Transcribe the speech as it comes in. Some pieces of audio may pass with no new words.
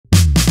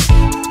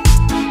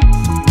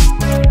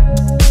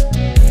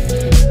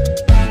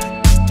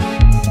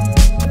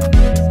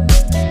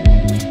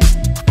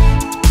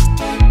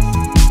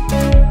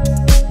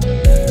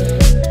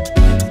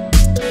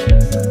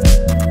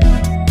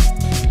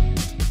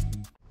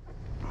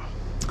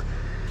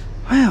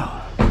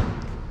Well,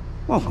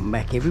 welcome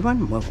back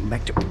everyone, welcome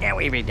back to our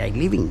everyday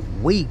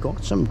living. We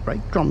got some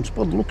great drums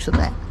by the looks of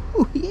that.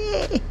 Oh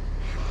yeah!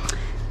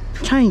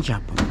 Change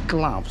up on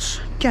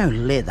gloves, go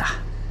leather.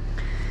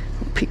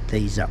 I'll pick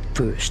these up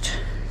first.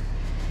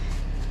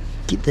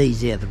 Get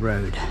these out of the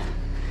road.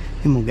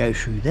 Then we'll go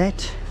through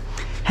that,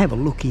 have a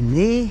look in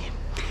there,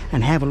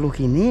 and have a look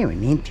in there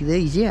and empty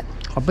these out.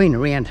 I've been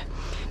around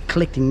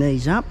collecting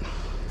these up.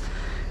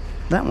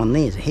 That one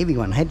there's a heavy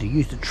one, I had to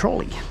use the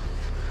trolley.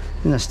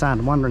 Then I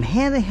started wondering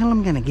how the hell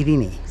I'm going to get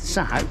in here.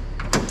 So I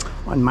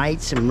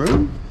made some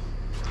room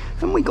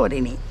and we got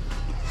in here.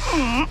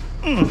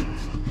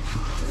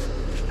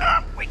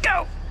 Up we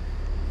go.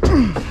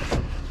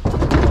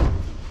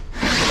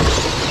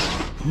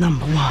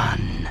 Number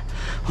one.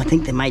 I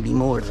think there may be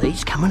more of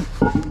these coming.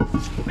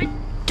 I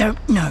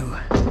don't know.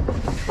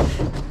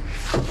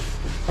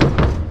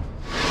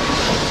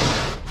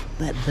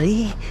 That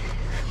there.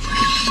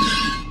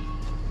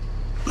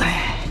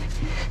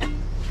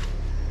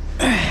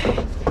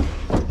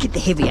 Get the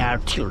heavy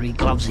artillery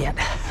gloves out.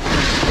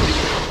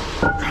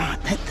 Right,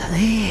 that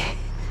there.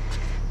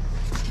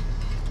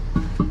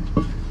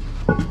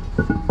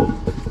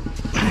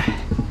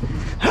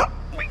 Up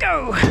we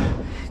go.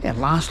 That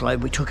last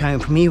load we took home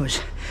from here was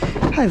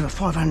over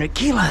 500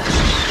 kilos.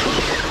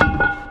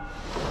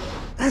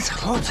 That's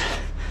a lot.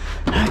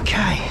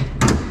 Okay.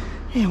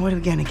 Now what are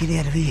we going to get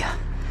out of here?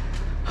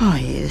 Oh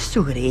yeah, there's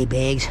still got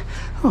airbags.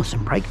 Oh,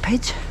 some brake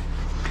pads.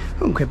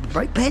 I'll grab the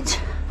brake pads.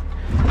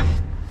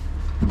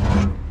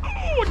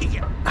 Oh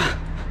dear.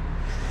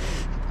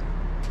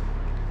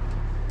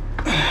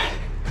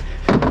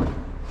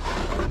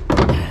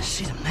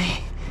 Sit them there.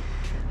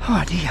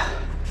 Oh dear.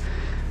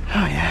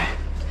 Oh yeah.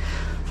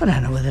 I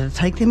don't know whether to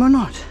take them or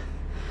not.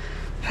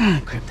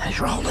 Grab those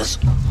rollers.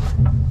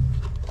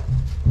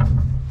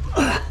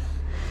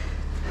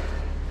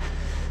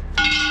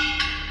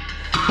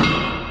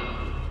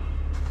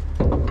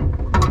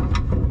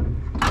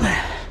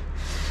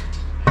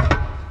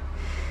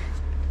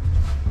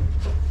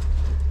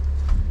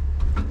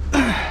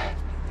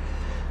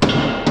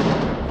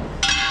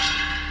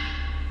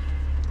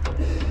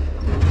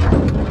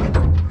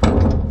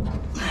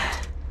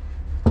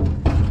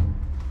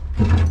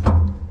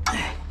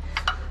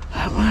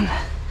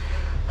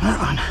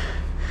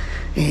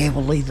 Yeah,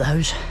 we'll leave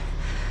those.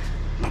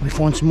 Probably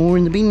find some more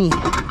in the bin here. Big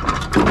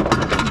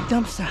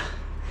dumpster.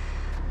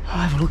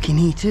 I'll have a look in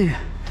here too.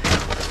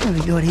 What have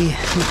we got here?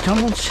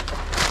 McDonald's.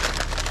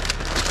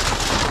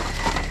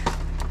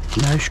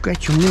 No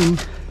scratch on them.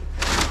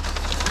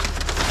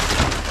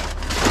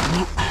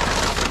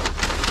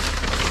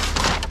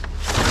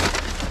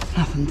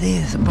 Nothing there.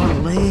 There's a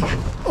bottle there.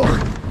 Oh,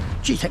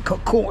 geez, that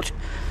got caught.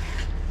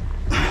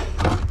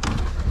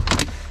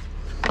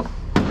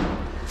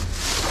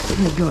 What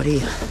have we got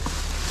here?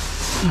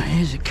 Oh,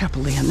 here's a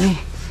couple down there.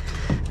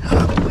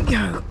 Up we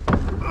go.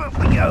 Up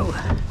we go.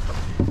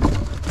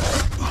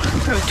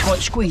 Very tight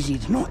squeezy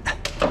tonight.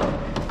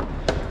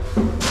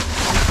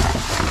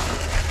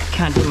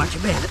 Can't do much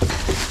about it.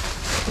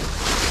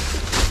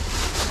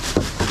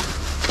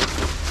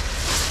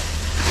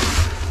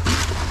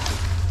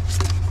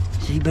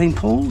 Has he been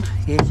pulled?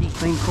 Yes, he's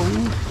been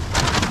pulled.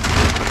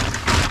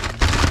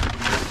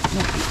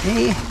 Nothing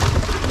there.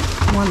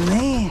 One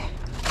there.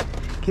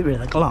 Get rid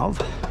of the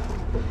glove.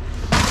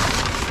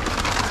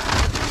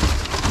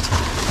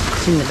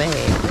 What's in the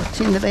bag? What's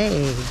in the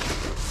bag?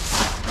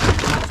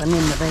 Nothing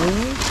in the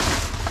bag.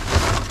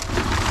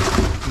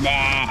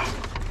 Nah.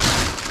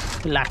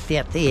 We lucked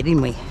out there,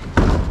 didn't we?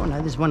 Oh no,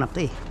 there's one up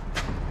there.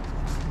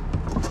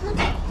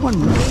 One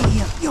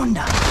way up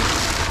yonder.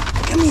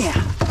 Come here.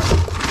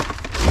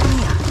 Come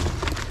here.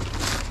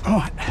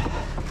 Right.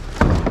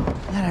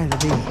 That over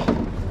there.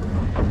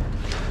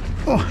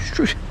 Oh,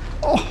 shoot.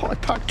 Oh, I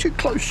parked too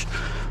close.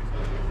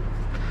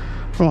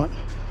 Right,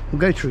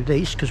 we'll go through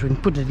these because we can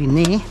put it in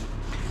there.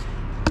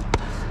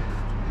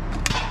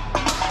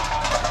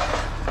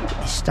 Put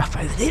this stuff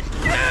over there.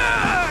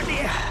 Oh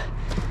dear.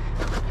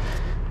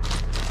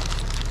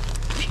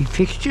 A few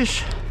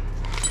fixtures.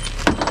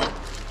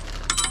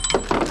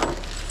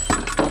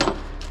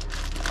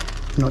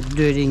 Not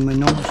dirtying my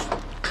nice,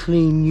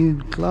 clean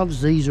new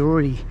gloves. These are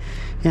already,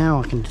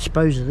 now I can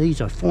dispose of these.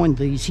 I find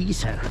these here,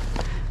 so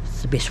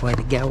it's the best way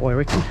to go, I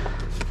reckon.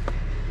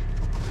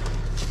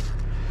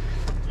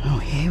 Oh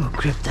yeah, we'll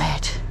grab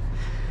that.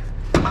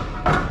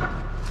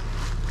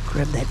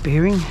 Grab that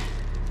bearing.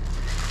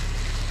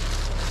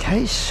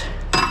 Case.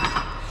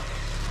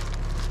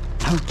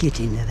 I'll get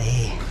into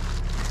there.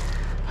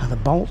 Another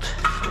bolt.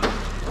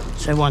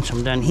 So once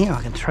I'm done here,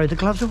 I can throw the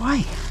gloves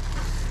away.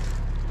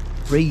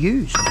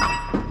 Reuse.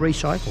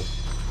 Recycle.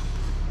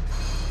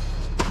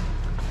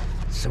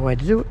 That's the way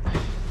to do it.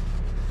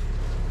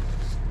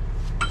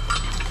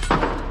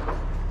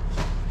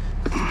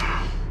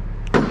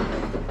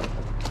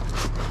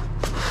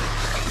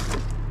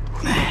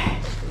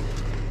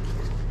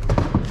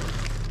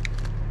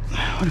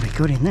 What have we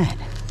got in that?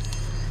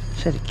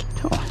 Is that a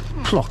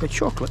block of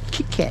chocolate?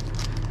 Kit Kat.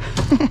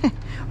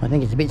 I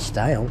think it's a bit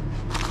stale.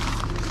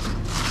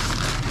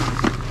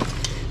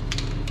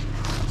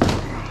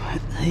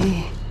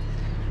 there.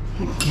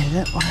 Go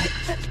that way.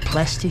 That's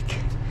plastic.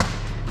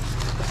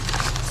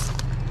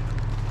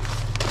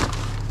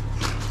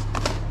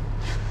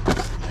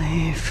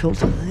 There,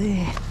 filter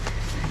there.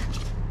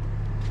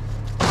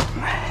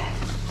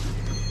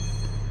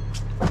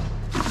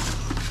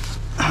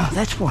 Oh,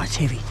 that's why it's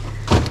heavy.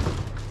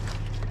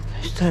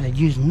 I started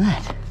using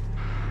that.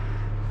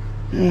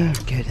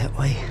 Go that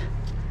way.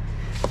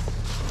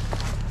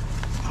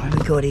 What have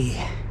we got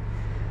here?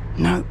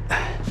 No.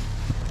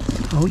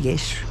 Oh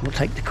yes, we'll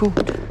take the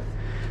cord.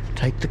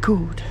 Take the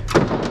cord.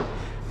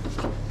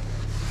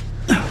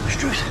 Oh,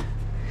 truth.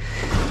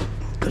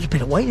 Got a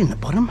bit of weight in the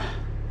bottom.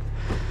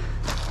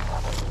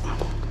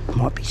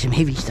 Might be some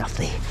heavy stuff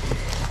there.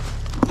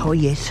 Oh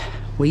yes,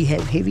 we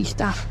have heavy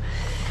stuff.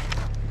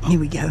 Here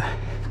we go.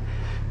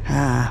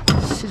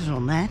 Scissors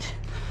on that.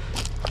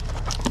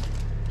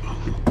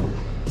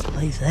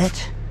 Leave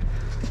that.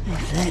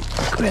 Leave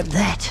that. Grab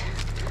that.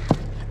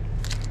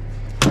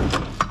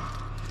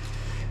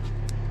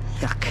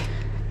 Yuck.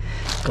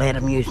 Glad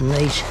I'm using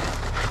these.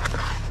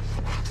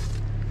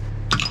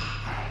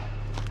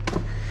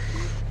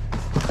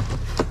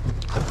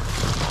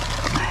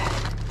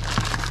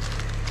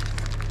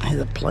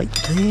 There's a plate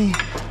there.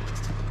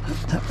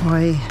 That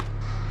way.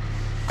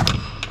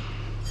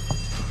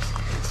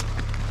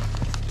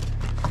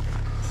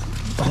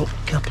 Bolt,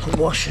 couple of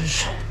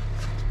washers.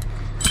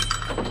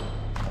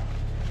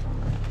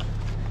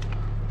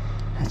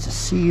 That's a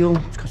seal.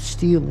 It's got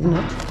steel in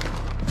it.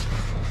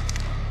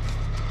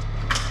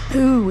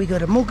 Ooh, we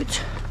got a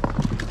mullet.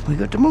 We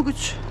got the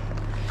muggets.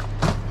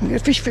 We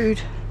got fish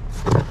food.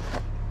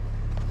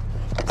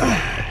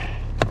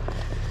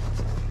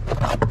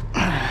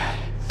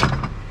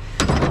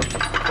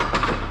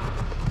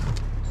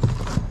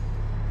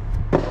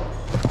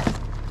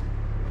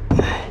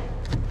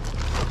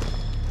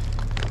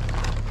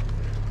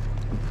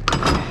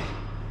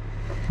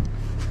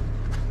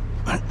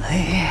 Right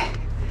there.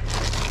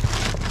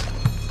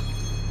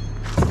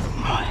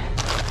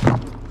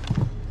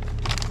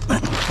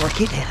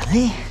 Get out of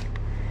there.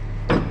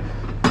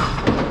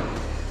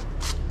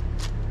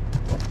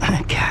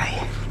 Okay.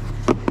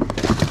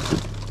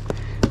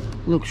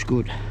 Looks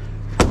good.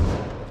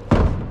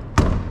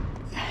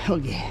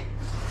 Oh yeah.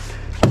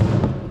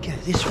 Go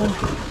this one.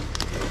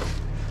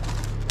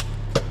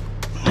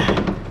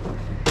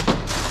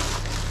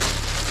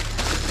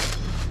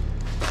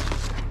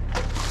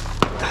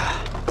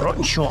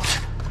 Rotten shot.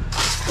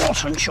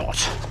 Rotten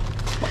shot.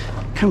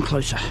 Come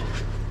closer.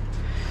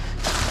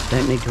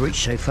 Don't need to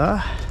reach so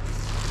far.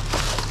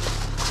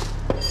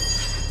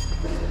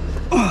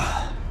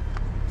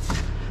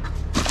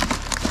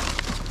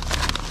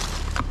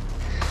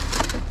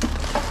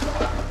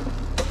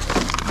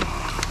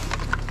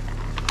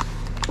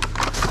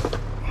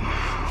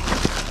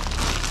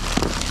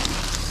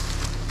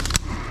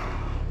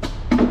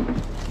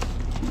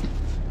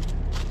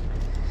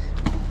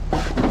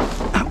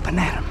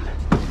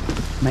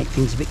 Make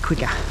things a bit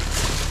quicker.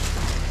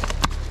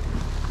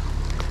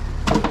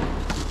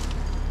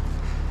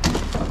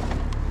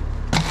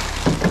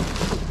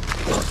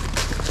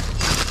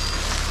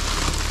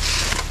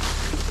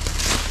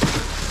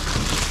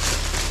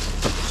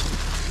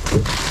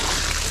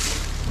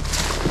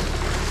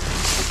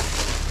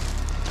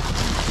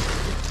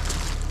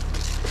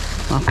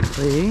 Up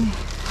there.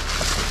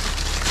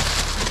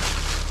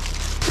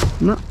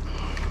 No.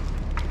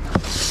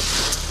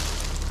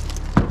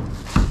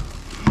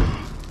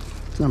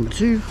 Number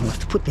two, I'll have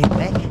to put them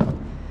back.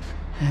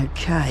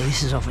 Okay,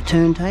 this is off a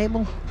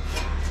turntable.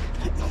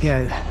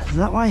 Go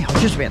that way. I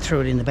was just about to throw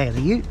it in the back of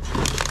the ute.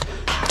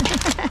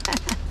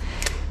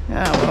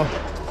 Oh well,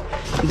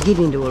 you get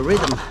into a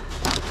rhythm.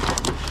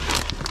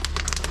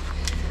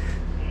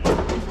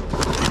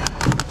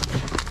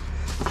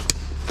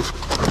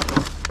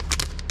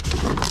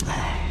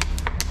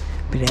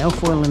 Bit of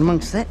alfoil in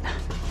amongst that.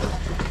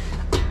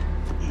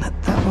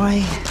 That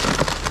way.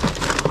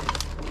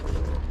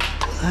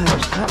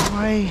 Those that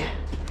way.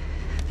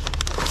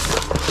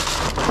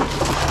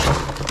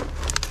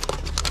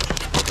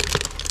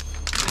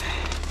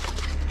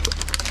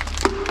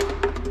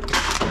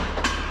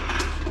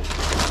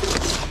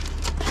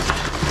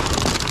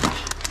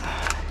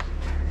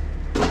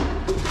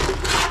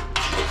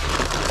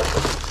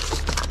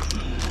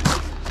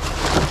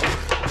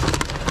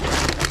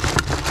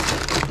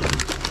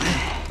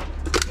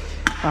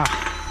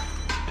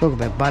 Talk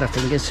about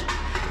butterfingers.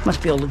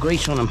 Must be all the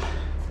grease on them.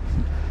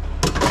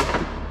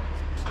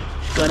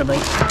 Gotta be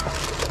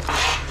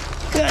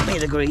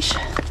the grease.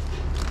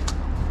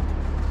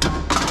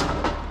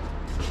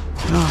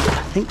 Oh,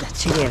 I think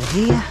that's it out of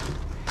here.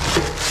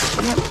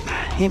 Yep,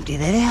 empty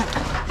that out.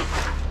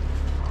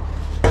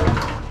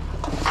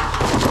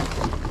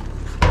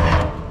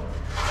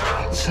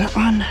 That's that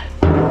one.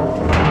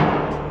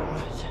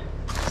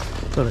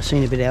 Thought I'd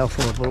seen a bit of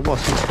alfoil, but it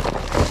wasn't.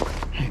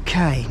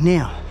 Okay,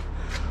 now,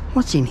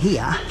 what's in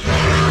here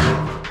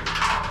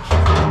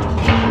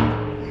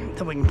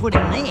that we can put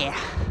in there?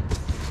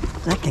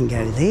 That can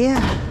go there.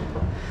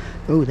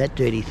 Oh, that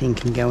dirty thing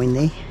can go in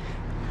there.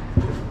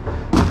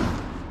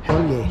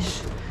 Hell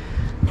yes.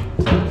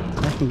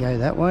 can go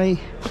that way.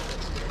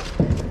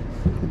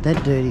 Put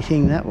that dirty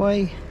thing that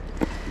way.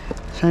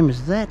 Same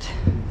as that.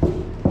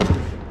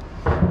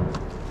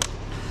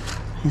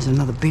 Here's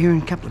another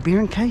bearing, couple of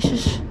bearing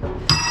cases.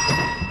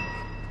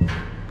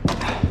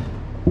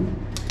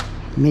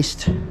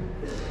 Missed.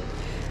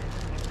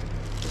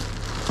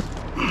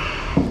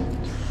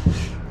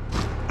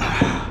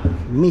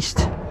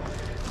 Missed.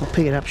 I'll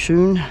pick it up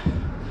soon. What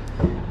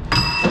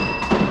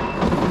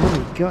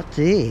have we got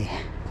there?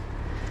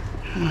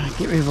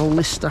 Get rid of all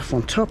this stuff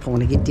on top. I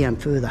want to get down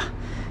further.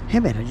 How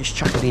about I just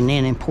chuck it in there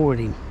and then pour it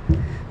in?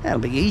 That'll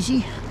be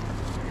easy.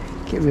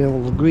 Get rid of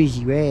all the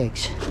greasy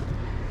rags.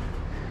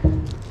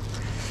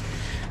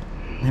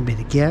 That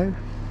better go.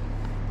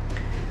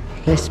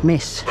 Less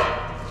mess.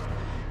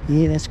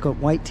 Yeah, that's got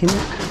weight in it.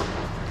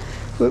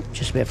 Whoop,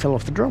 just about fell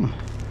off the drum.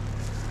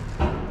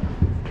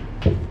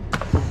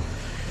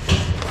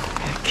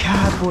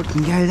 Cardboard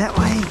can go that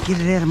way.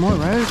 Get it out of my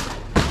road.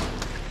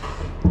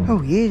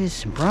 Oh yeah, there's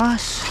some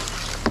brass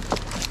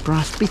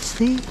bits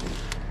there.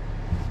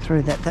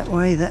 Throw that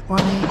way, that way.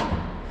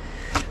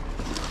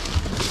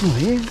 Oh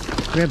yeah,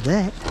 grab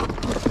that.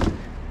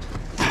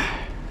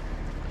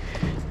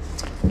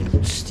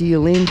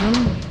 Steel ends on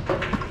them.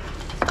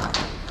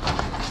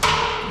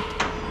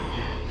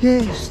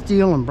 Yeah,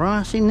 steel and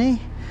brass in there.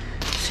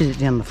 Set it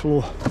down the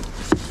floor.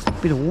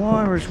 Bit of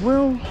wire as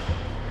well.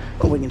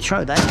 Oh, we can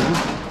show that one.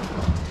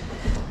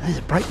 There's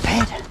a brake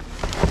pad.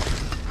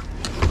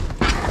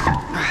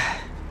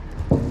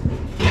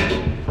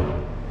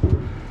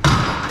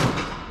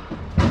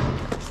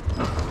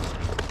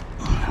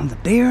 And the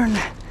bearing.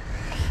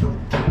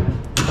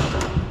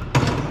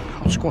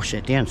 I'll squash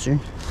that down soon.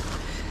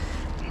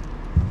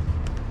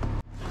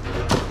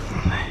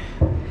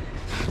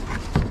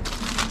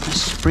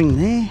 Spring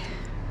there.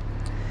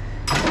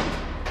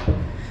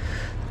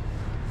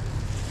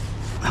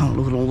 Oh,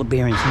 look at all the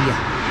bearings here.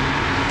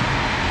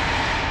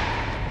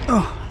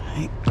 Oh,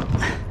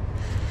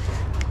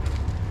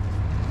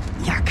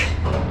 yuck.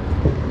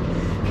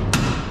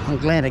 I'm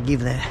glad I give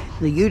the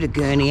Uta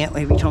gurney out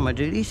every time I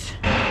do this.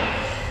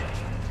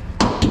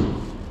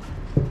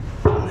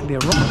 That'd be a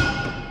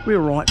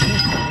real right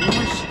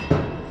mess.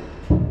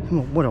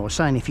 What I was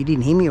saying, if you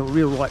didn't hear me, a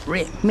real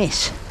right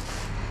mess.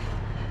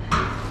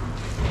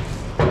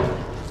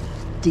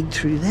 Dig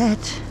through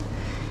that.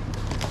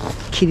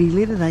 Kitty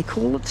litter, they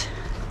call it.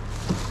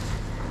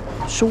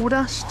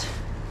 Sawdust.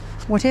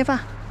 Whatever.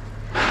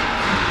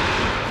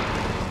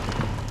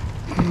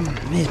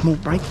 There's more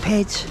brake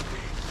pads.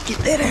 Get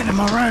that out of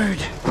my road.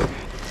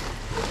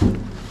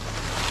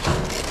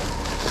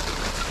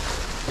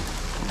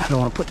 I don't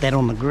want to put that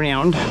on the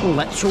ground, all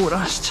that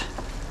sawdust.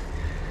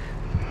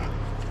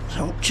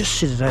 So I'll just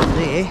sit it over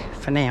there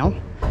for now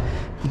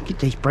and get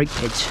these brake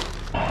pads.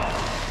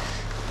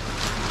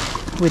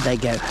 Where'd they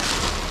go?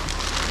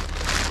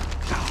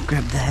 I'll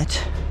grab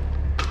that.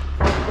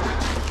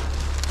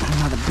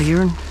 Another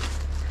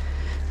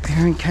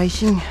bearing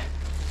casing,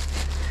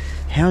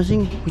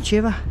 housing,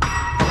 whichever.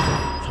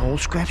 It's all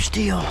scrap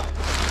steel.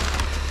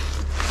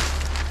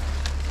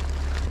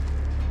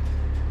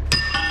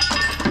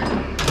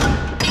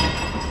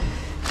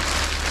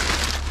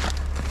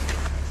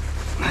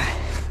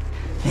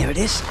 There it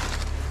is.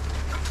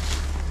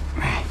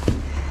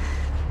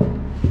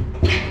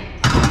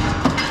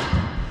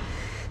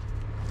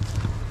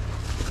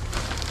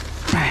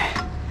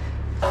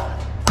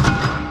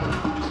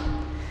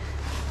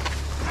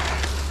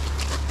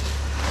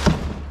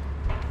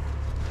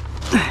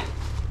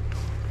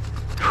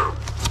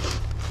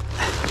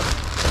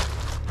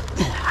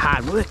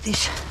 Hard work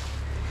this.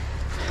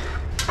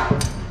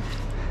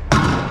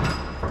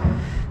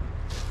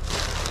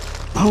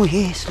 Oh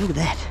yes, look at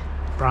that.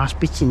 Brass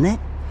bits in that.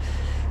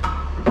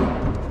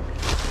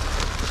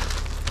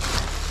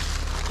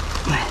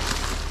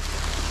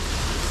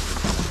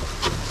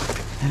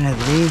 And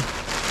over there,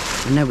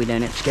 I know we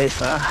don't have to go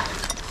far.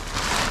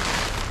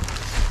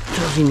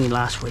 So I was in here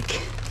last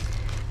week.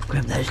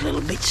 Grab those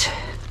little bits.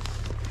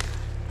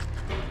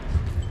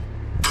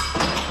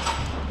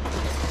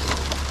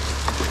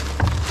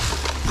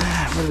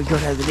 What have we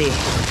got over there?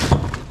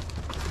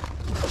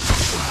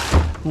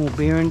 More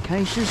bearing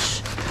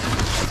cases.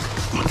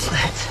 What's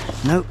that?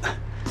 Nope.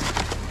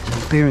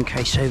 There's a bearing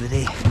case over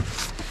there.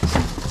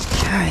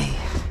 Okay.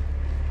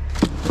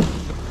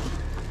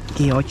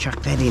 Yeah, I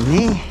chucked that in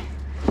there.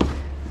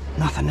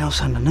 Nothing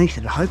else underneath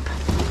it, I hope.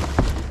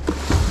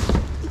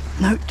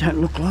 Nope,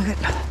 don't look like it.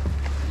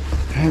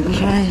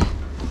 Okay.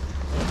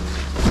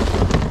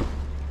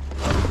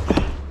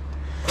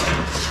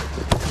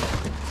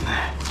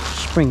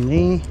 Spring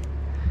there.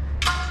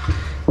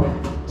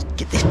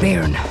 This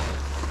bearing.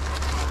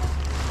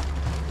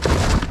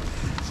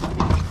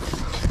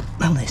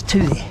 Well, there's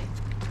two there.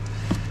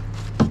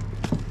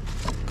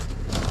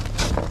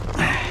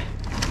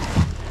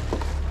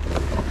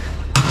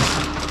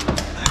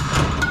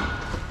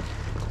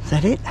 Is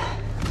that it?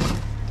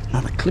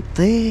 Another clip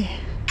there.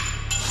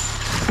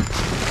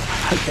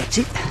 Hope that's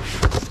it.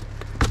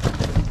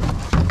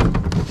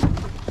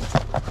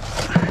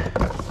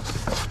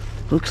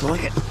 Looks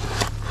like it.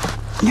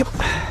 Yep.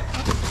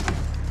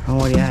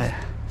 Rightio.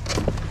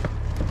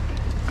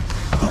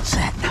 What's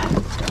that?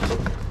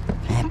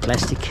 Ah,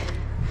 plastic.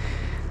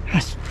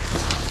 Let's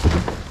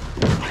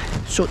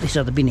sort this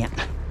other bin out.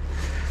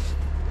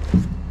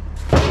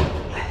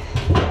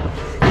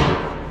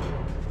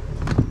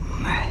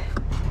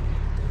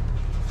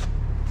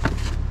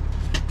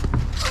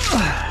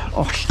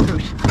 Oh,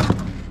 shoot.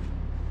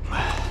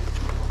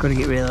 Got to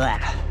get rid of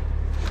that.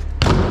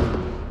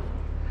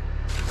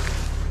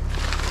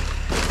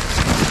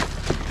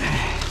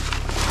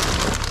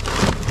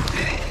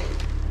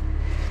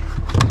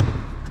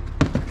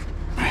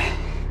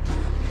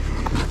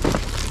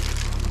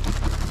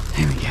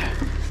 There we go.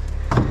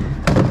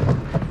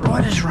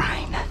 Right as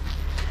rain.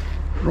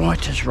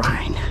 Right as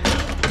rain.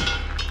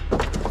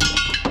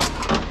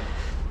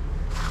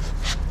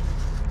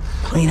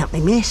 Clean up my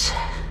mess.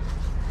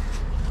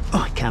 Oh,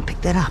 I can't pick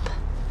that up.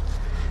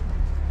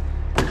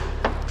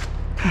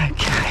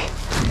 Okay,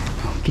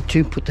 I'll get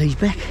to put these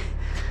back,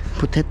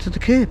 put that to the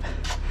curb.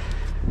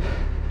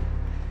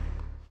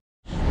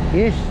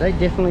 Yes, they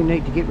definitely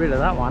need to get rid of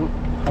that one.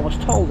 I was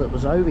told it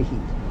was over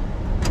here.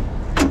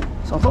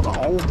 So I thought,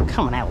 oh,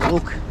 come and have a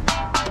look.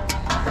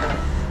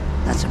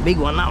 That's a big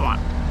one, that one.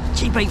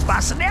 She's been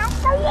busting out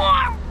for a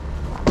while.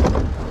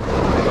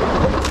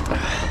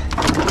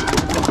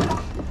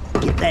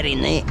 Get that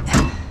in there.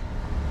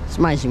 It's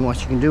amazing what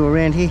you can do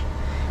around here.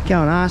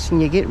 Go and ask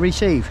and you get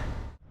receive.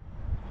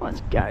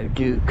 Let's go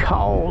do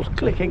Coles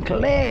click and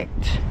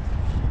collect.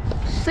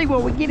 See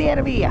what we get out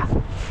of here.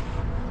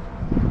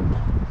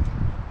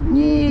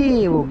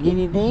 Yeah, we'll get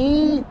in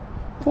there.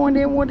 Find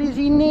out what is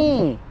in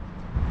there.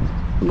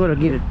 We've got to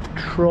get a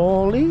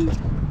trolley,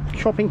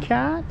 shopping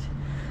cart.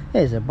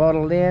 There's a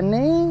bottle down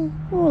there.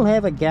 We'll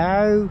have a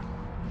go.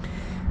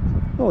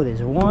 Oh,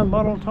 there's a wine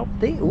bottle top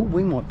there. Oh,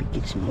 we might be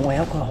getting some more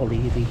alcohol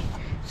here.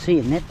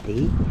 Seeing that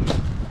there.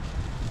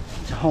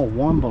 It's a whole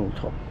wine bottle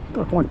top.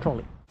 Got one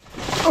trolley.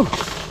 Oh,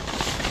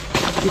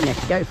 didn't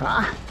have to go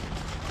far.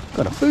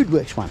 Got a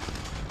Foodworks one.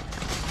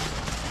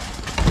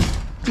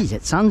 Geez,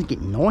 that sun's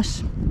getting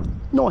nice.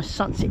 Nice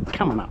sunset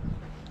coming up.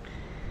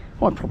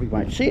 I probably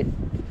won't see it.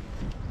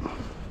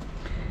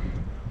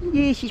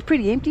 Yeah, she's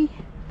pretty empty.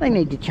 They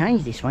need to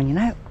change this one, you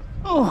know.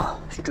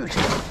 Oh, straight.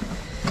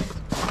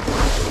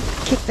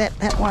 Kick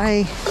that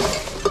way.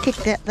 Kick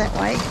that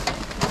way.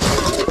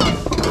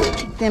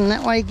 Kick them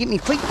that way. Get me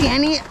feet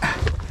down here.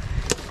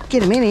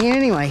 Get them in here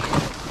anyway.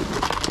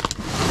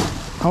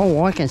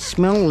 Oh, I can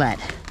smell that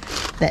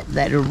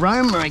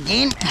aroma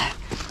again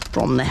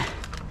from the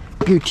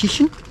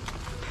beautician.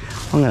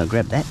 I'm going to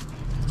grab that.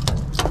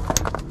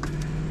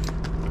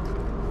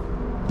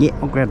 Yeah,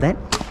 I'll grab that.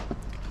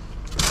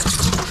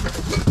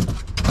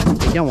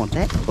 You don't want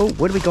that. Oh,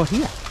 what do we got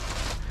here?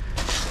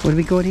 What do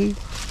we got here?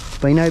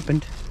 Been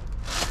opened.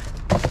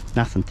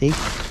 Nothing there.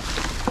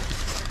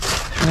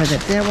 Throw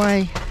that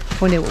way.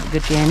 Find out what we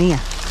got down here.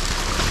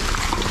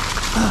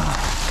 Oh.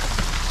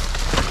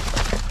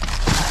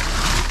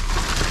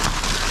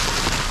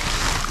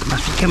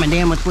 Must be coming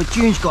down with what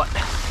June's got.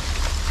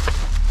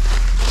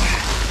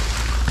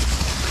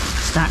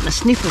 Starting to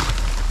sniffle.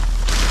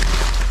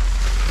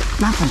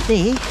 Nothing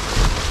there.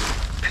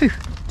 Phew,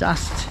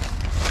 dust.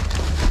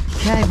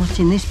 Okay, what's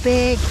in this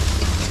bag?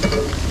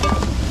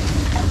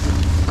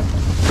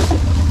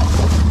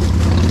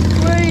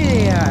 Well,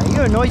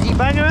 you're a noisy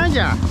bugger, aren't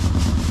you?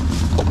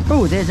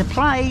 Oh, there's a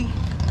play.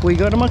 We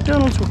got a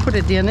McDonald's, we'll put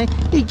it down there.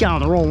 He's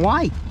going the wrong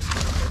way.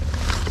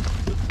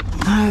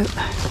 No.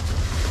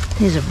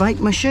 There's a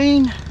vape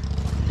machine.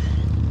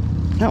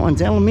 That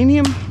one's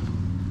aluminium.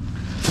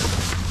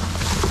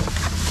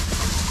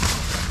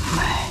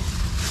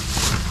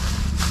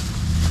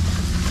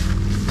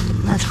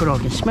 That's what I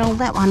can smell,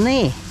 that one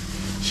there.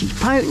 She's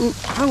potent.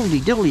 Holy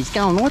dolly's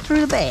going right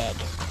through the bag.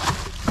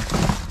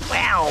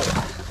 Wow.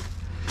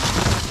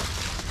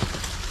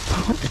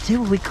 What the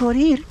devil we got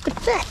here? Look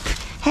at that.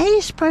 How are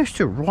you supposed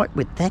to write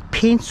with that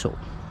pencil?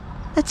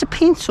 That's a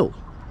pencil.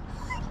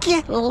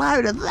 Get a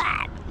load of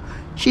that.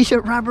 She's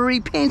a rubbery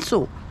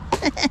pencil.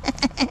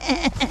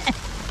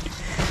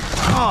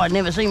 Oh, I'd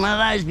never seen one of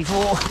those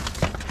before.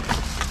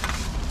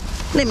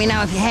 Let me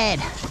know if you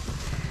had.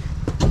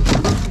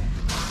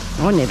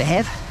 I never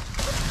have.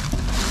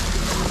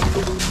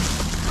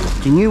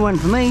 It's a new one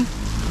for me.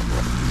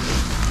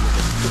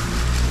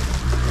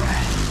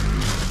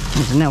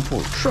 There's an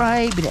alfoil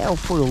tray, bit of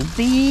alfoil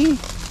there.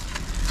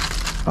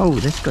 Oh,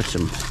 that's got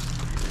some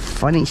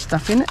funny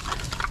stuff in it.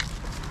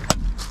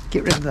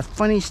 Get rid of the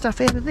funny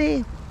stuff out of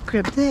there.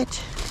 Grab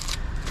that.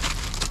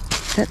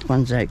 That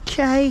one's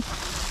okay.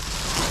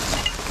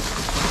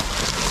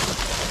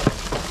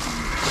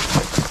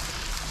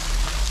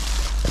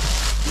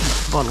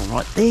 Bottle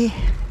right there.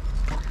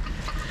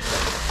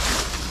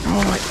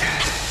 Right.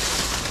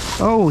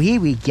 Oh, here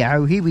we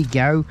go, here we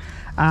go.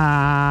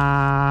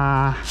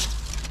 I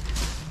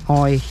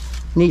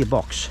need a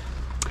box.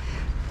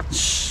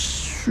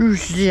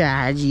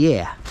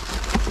 Yeah.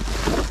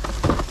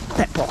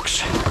 That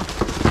box.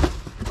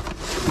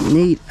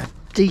 Need a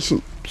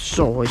decent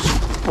size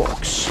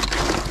box.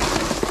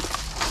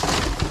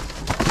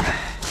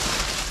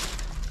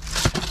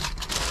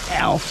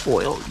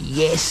 alfoil.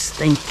 Yes,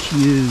 thank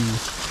you.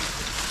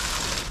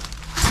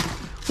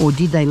 Or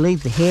did they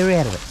leave the hair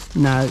out of it?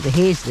 No, the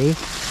hair's there.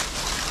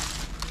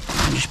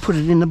 Just put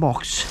it in the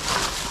box.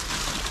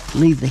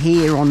 Leave the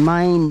hair on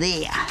main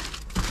there.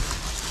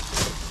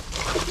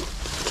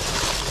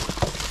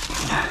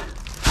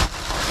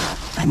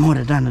 They might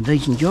have done a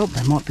decent job.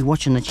 They might be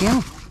watching the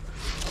channel.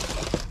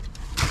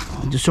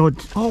 Decide,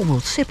 oh, we'll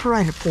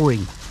separate it for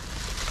him.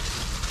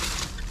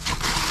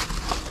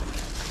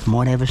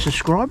 Might have a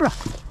subscriber.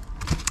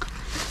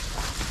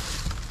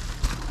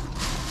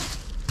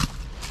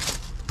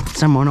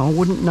 Someone I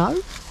wouldn't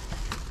know.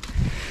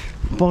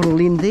 Bottle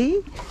in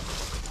there.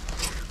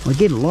 I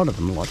get a lot of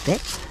them like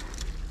that.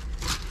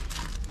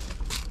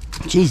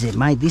 Geez, they've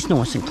made this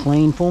nice and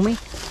clean for me.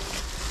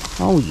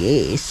 Oh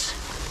yes.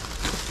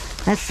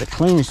 That's the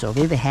cleanest I've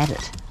ever had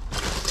it.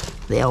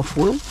 The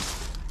alfoil.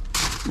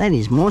 That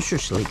is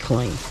monstrously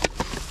clean.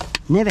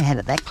 Never had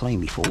it that clean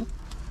before.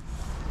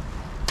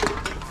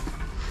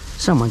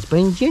 Someone's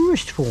been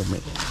generous for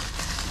me.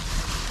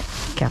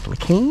 A couple of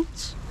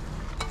cans.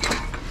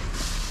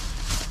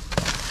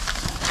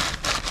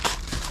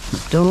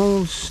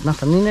 McDonald's,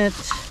 nothing in it.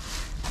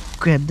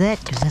 Grab that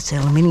because that's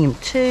aluminium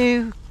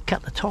too.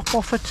 Cut the top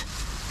off it.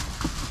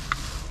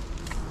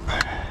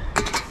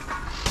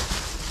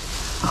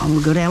 Oh,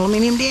 we've got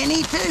aluminium down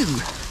here too.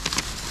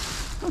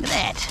 Look at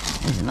that.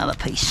 There's another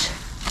piece.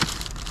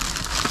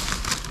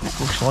 That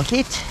looks like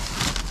it.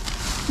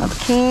 Another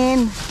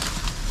can.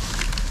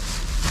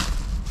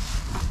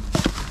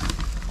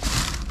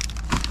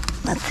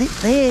 That's it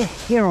there.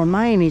 Here on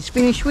main is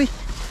finished with.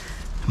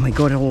 And we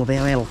got all of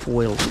our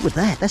alfoil. Look at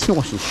that. That's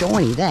nice and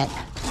shiny, that.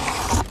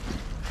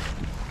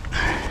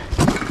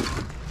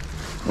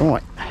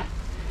 Right.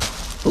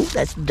 Oh,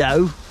 that's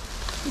dough.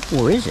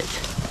 Or is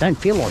it? Don't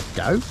feel like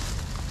dough.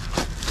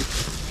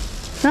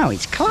 No,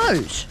 it's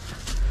clothes.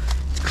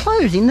 It's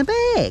clothes in the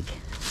bag.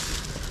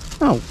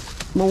 Oh,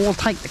 well, we'll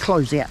take the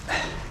clothes out.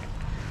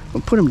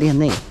 We'll put them down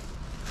there.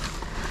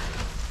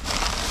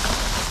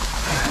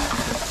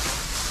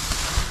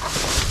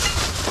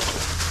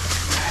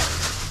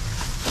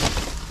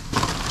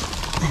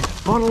 There's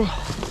a bottle.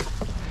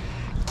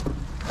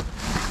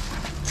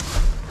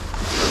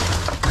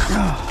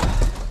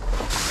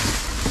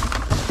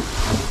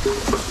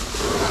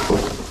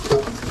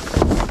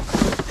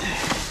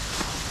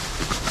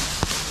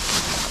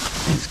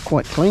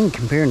 Quite clean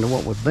comparing to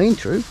what we've been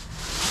through.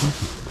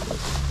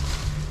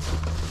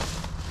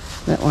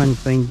 That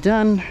one's been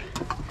done.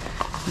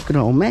 Good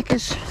old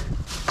Macca's.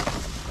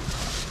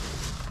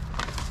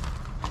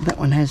 That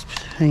one has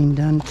been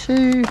done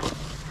too.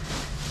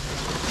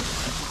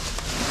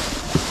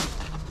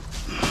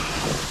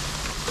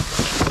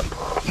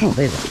 Oh,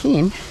 there's a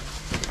can.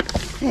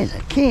 There's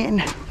a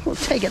can. We'll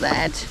take of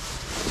that.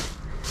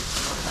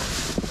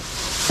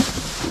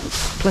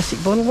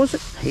 Plastic bottle, was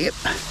it? Yep.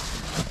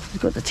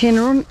 Got the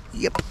tenner on.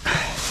 Yep.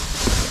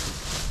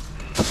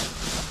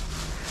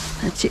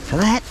 That's it for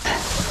that.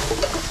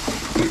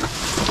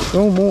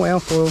 Oh, more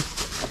alfoil.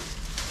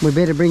 We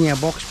better bring our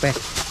box back.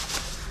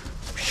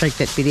 Shake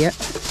that bit out.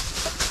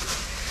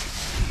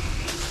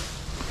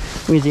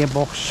 Where's our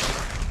box?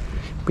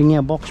 Bring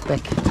our box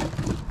back.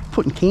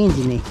 Putting cans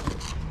in there.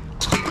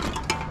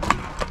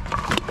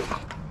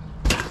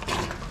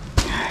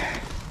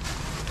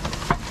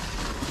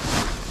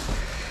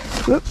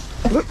 Whoop,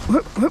 whoop,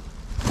 whoop, whoop.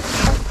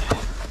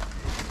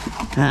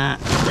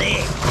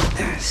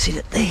 There. Sit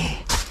it there.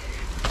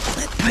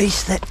 That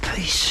piece, that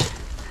piece.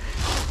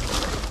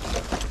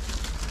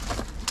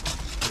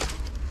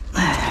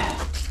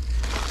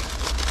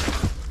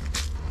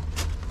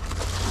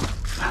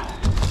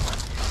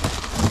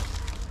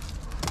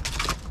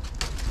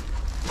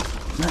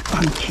 That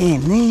one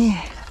can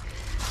there.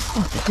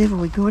 What the devil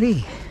we got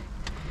here?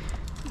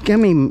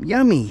 Gummy,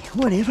 yummy,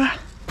 whatever.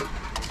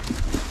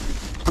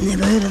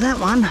 Never heard of that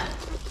one.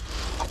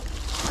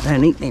 I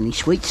don't eat any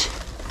sweets.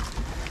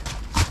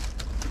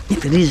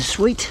 If it is a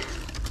sweet.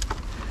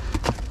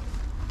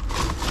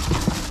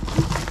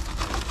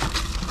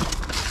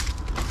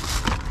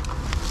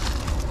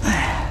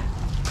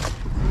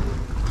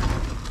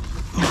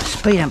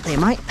 Speed up there,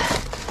 mate.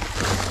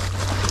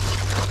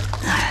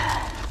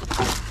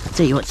 I'll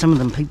tell you what,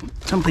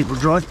 some people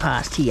drive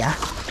past here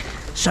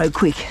so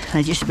quick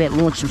they just about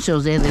launch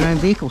themselves out of their own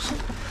vehicles.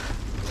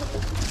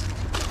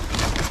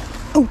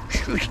 Oh,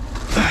 shoot.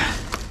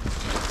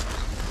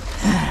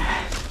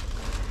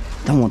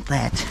 Don't want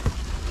that.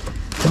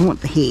 Don't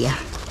want the hair.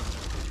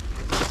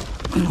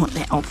 I want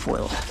that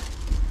alfoil.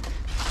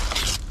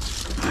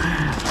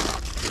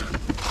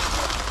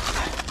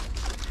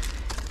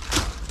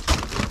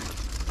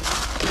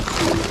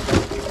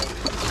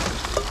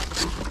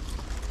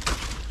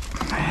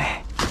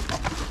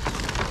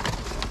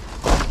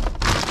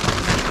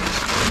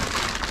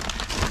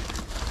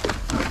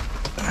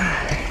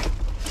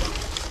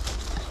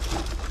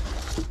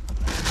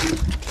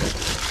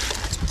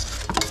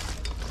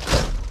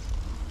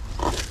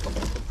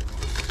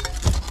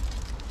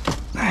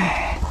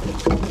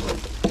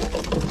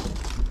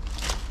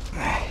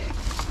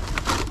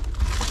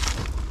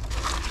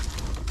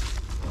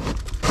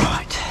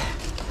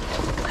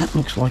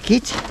 Looks like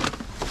it.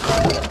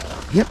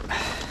 Yep.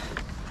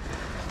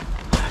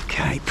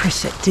 Okay,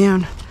 press that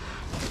down.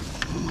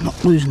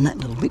 Not losing that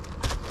little bit.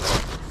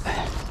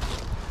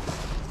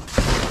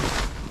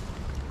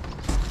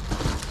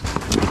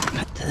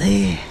 That to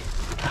there.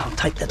 I'll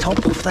take the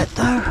top off that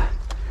though.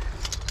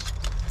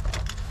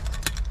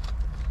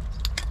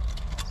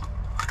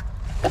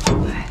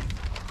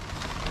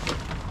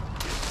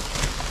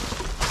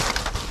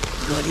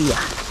 Got here.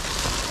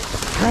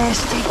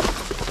 Plastic.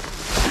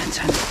 That's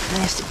only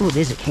plastic. Oh,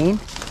 there's a can.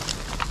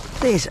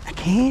 There's a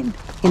can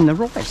in the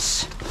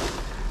rice.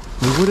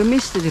 You would have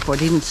missed it if I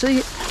didn't see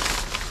it.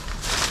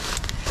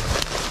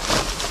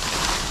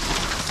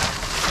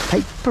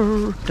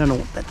 Paper. Don't know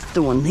what that's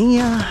doing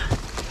here.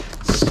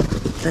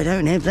 They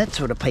don't have that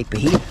sort of paper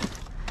here.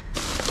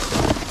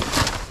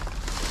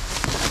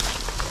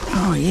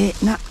 Oh yeah,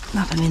 no,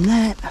 nothing in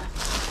that.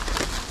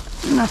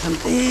 Nothing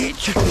there.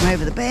 Checking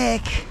over the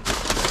back.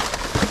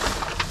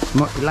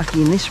 Might be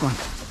lucky in this one.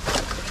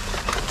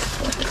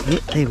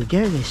 Yep, there we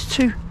go. There's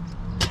two.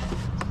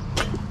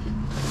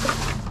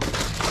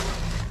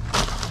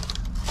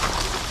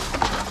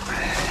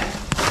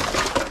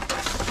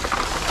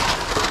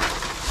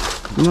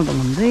 Another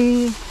one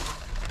there.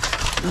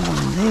 Another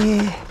one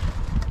there.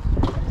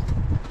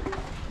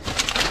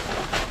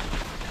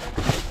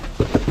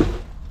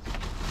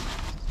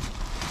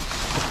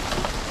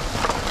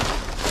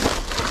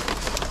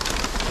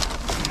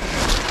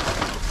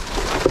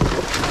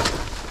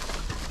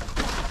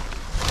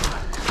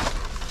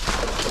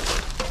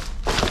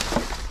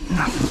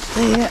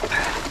 There.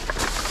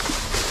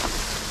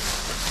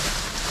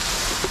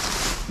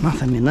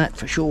 Nothing in that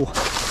for sure.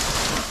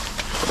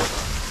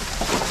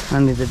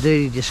 Only the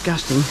dirty,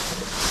 disgusting.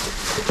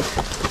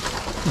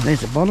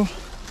 There's a bottle.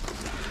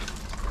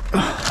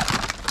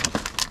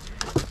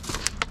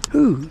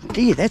 Ooh,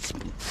 dear, that's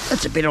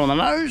a bit on the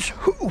nose.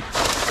 Ooh.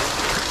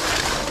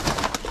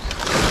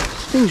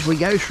 Things we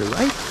go through,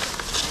 eh?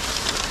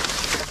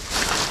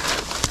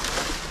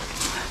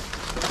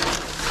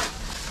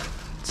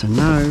 It's a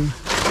no.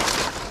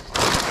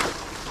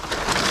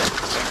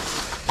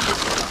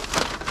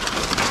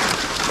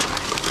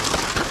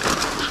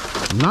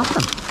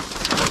 Nothing.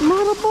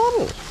 Not a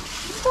bottle.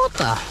 What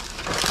the?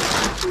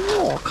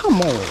 Oh,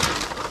 come on.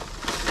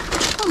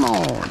 Come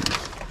on.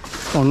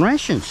 On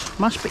rations.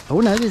 Must be. Oh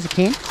no, there's a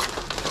can.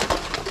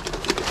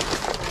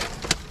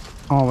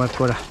 Oh,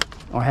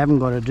 I haven't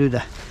got to do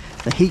the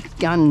heat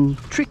gun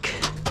trick.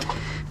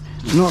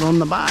 It's not on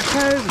the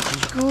barcode, which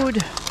is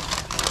good.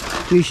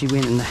 Usually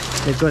when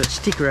they've got a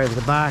sticker over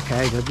the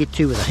barcode, I'll get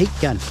to with a heat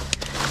gun.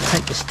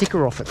 Take the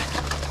sticker off it.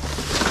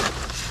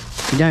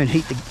 You don't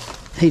heat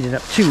it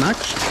up too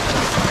much,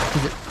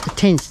 because it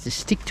tends to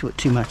stick to it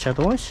too much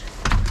otherwise.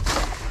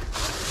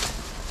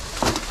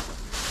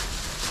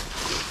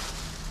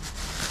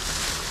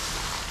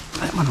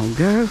 That one will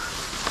go.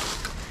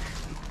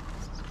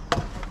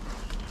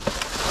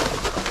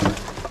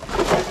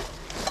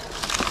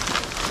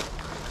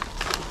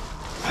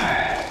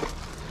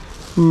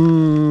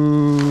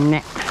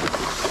 Nah,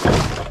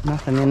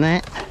 nothing in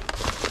that.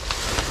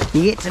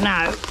 You get to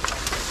know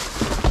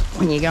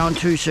when you're going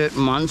through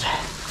certain ones.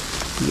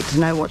 You get to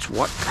know what's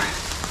what.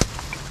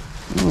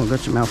 Oh, I've got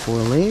some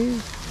alfoil there.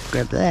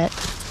 Grab that.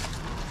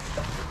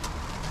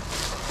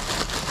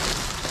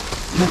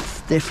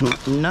 That's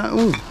definitely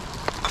no.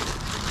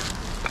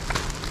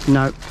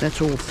 No,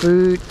 that's all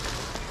food.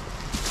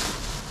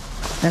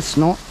 That's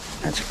not.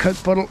 That's a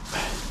Coke bottle.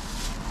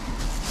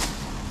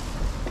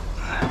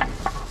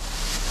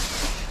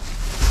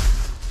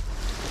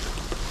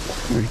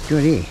 Very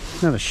good here.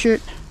 Another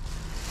shirt.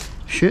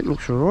 Shirt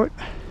looks alright.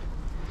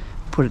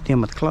 Put it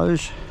down with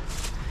clothes.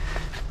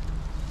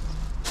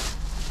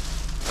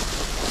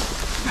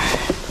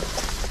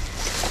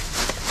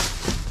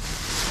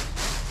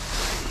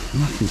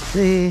 Nothing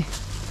there.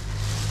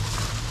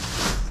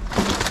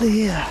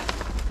 There.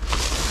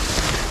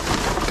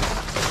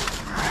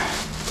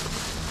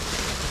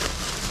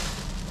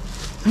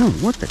 Oh,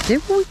 what the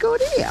devil we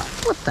got here?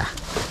 What the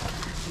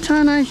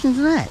tarnation's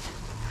that?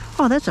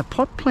 Oh, that's a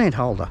pot plant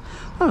holder.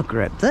 I'll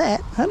grab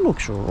that. That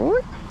looks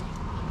alright.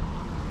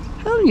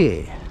 Hell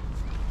yeah.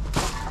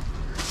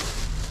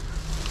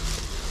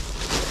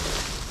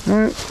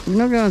 No, we're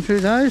not going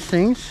through those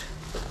things.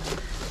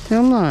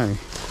 Hell no.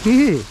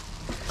 Yeah.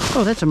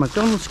 Oh, that's a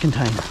McDonald's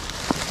container.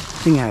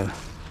 Thingo.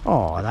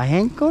 Oh, they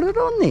ain't got it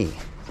on there.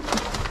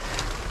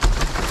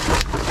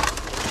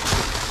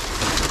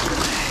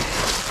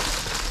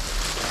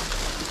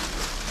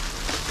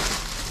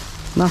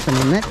 Nothing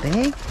in that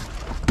bag.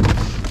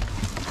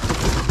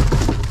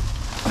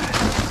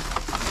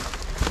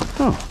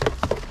 Oh,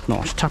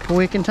 nice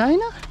Tupperware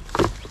container.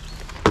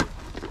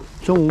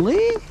 It's all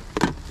there.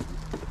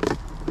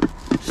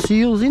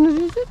 Seals in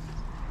it, is it?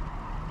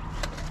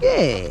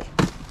 Yeah.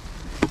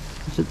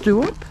 Does it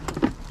do it?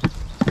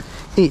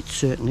 It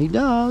certainly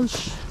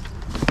does.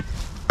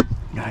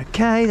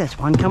 Okay, that's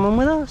one coming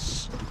with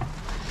us.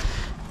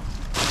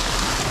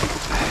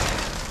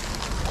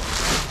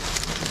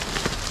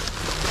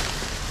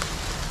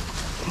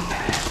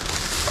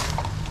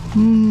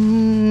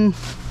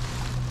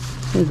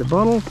 There's the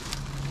bottle.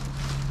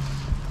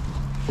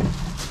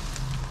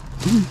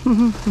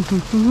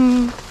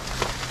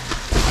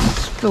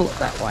 Spill it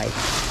that way.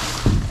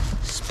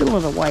 Spill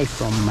it away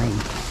from me.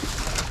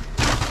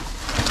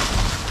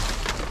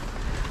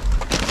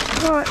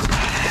 Right.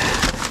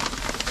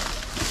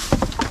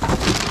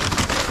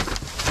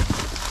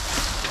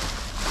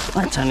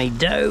 That's only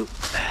dough.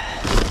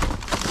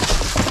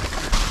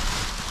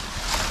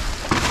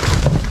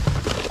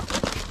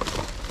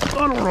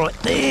 Bottle right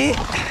there.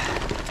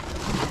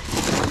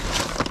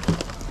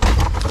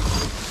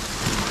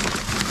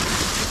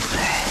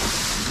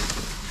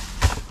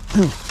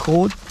 Oh,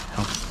 cord.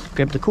 I'll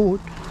grab the cord.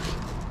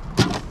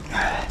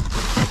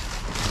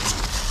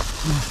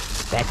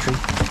 Battery.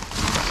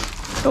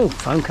 Oh,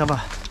 phone cover.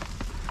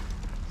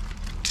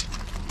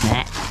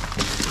 Nah,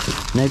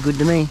 no good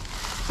to me.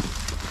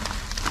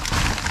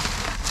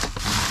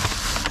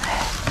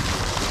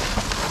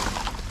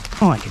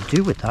 Oh, I could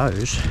do with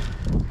those.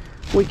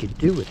 We could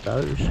do with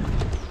those.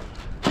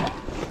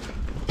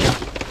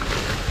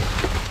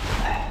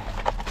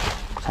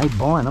 Hate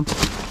buying them.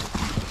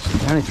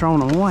 You're only throwing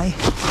them away.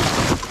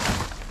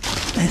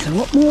 There's a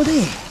lot more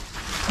there.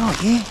 Oh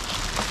yeah.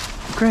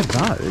 Grab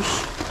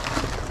those.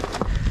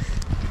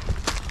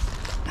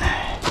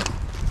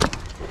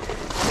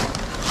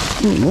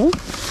 Any more?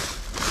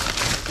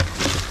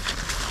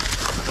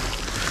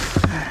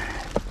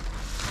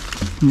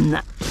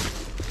 Nah.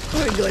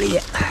 What have we got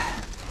here?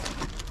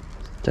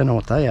 Don't know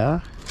what they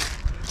are.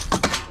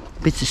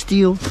 Bits of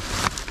steel,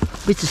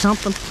 bits of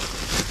something.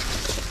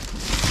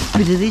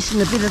 Bit of this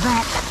and a bit of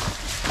that.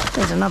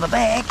 There's another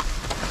bag.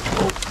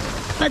 Oh,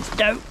 that's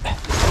dope.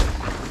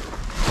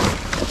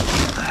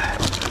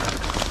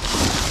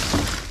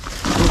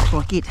 Looks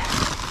like it.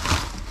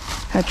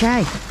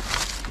 Okay.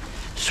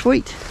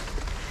 Sweet.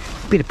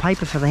 Bit of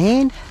paper for the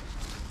hand.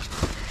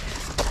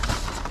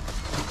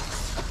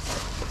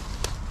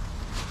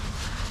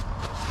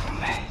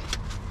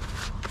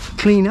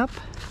 Clean up.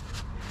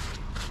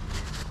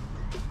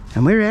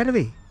 And we're out of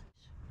here.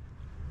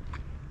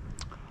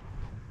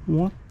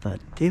 What the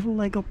devil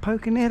they got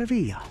poking out of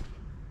here?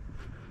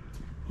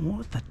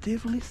 What the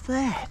devil is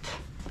that?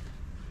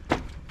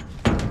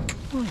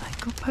 What they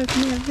got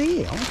poking out of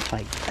there? I'll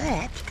take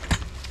that.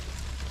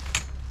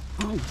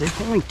 I'll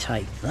definitely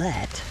take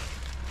that.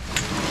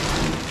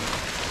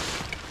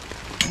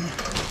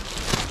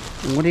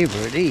 Whatever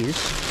it is,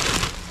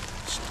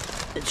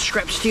 it's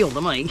scrap steel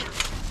to me.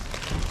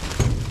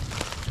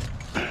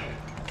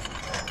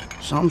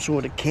 Some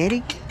sort of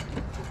caddy.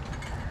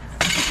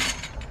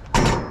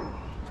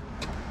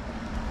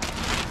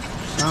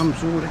 Some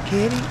sort of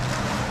caddy.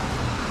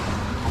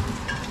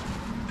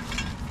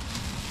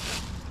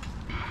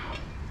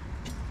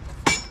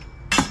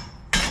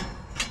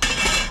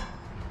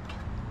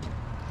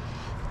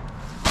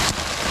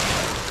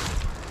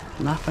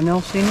 Nothing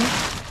else in it.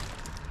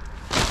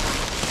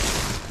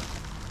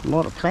 A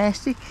lot of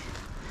plastic.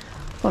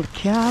 A lot of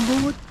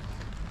cardboard.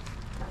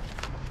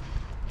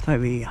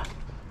 Over here.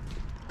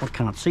 I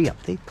can't see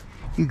up there.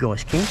 You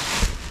guys can.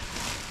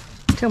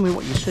 Tell me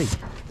what you see.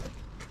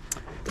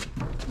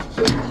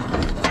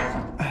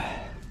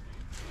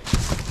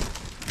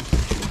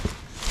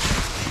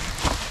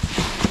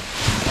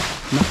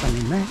 Nothing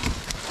in that.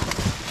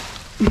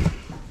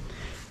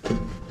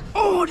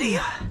 Oh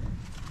dear!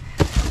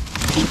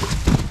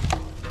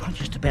 I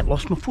just about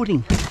lost my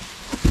footing.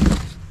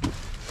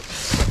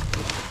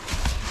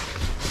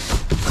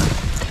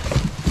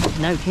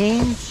 No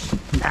cans?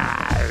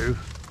 No.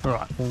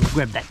 Alright, we'll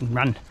grab that and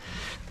run.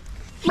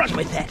 Run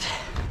with that.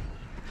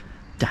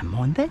 Don't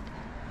mind that.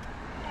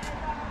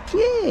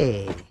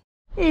 Yeah.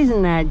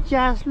 Isn't that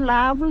just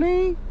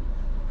lovely?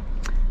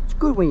 It's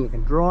good when you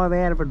can drive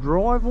out of a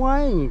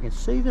driveway and you can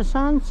see the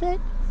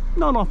sunset.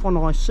 Not often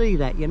I see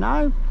that, you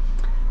know.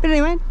 But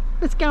anyway,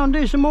 let's go and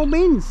do some more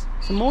bins.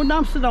 Some more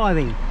dumpster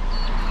diving.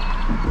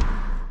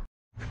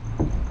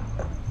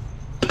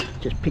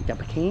 Just picked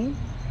up a can.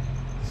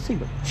 See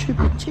what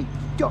Chupa Cheek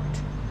got.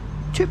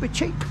 Chupa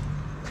Cheek.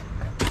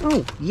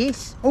 Oh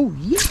yes, oh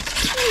yes,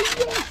 oh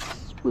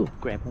yes. We'll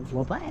grab all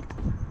of that.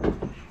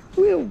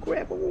 We'll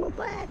grab all of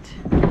that.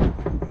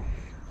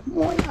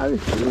 My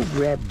oath, we'll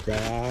grab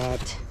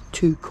that.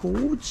 2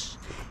 cords.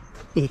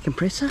 Air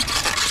compressor.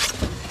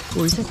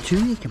 Or is that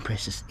 2 air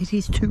compressors? It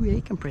is 2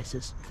 air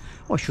compressors.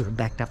 I should have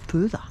backed up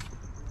further.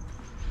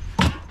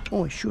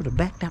 I should have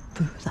backed up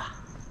further.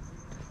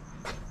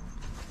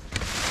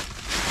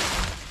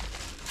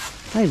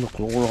 They look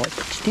alright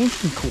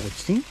extension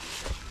cords then.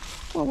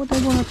 What would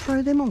they want to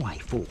throw them away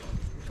for?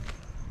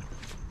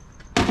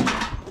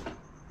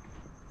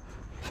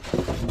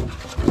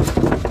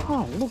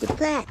 Oh, look at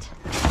that.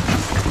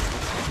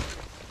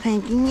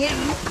 Thanking you.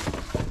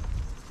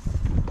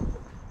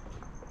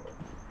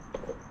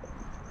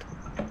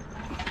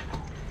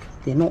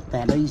 They're not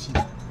that easy.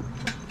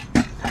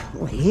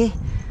 Well, yeah,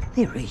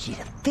 they're easy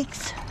to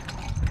fix.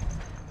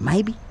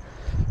 Maybe.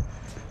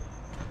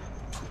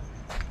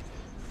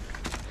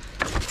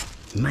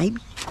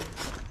 Maybe.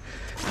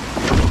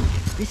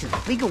 This is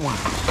a bigger one.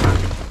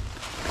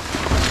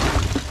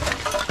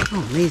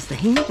 Oh, there's the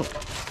handle.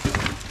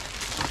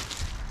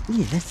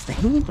 Yeah, that's the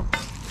handle.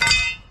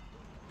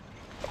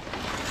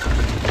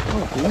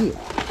 Oh, yeah.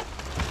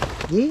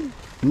 Yeah,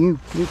 new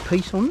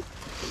piece on it.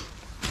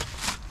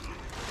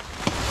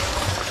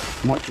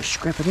 Might just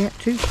scrap it out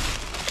too.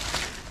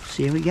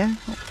 So here we go.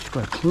 Oh, it's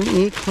got a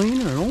air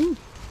cleaner and all.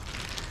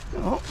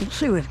 Oh, we'll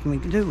see what we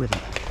can do with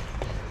it.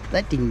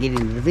 That didn't get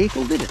into the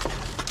vehicle, did it?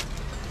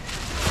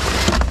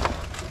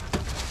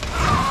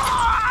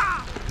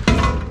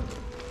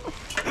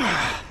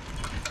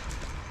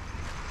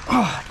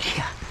 Oh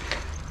dear.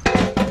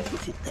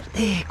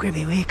 There, grab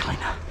your air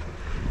cleaner.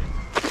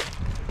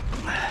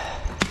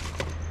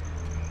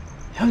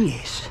 Oh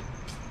yes.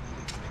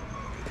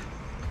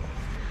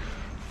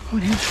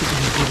 What else are we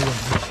going to do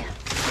over here?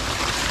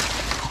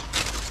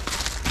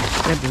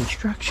 Grab the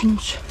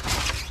instructions.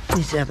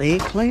 There's our air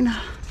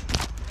cleaner.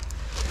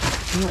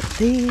 Right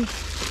there.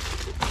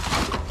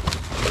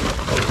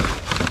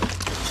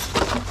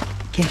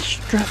 Gas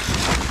strap.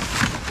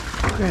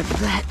 Grab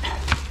that.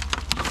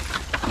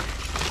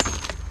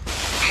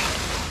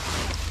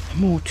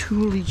 More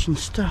toolage and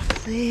stuff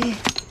there.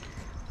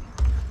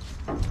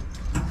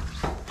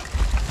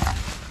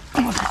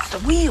 Oh, that's the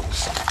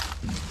wheels.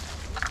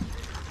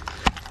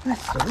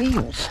 That's the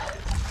wheels.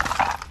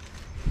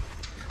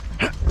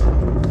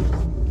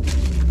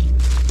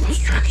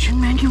 Instruction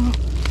manual.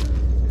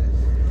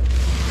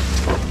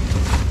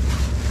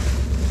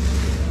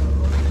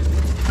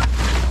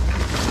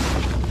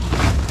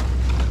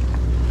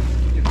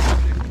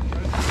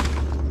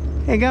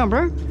 How you going,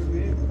 bro?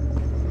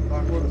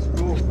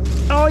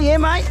 Oh yeah,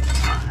 mate.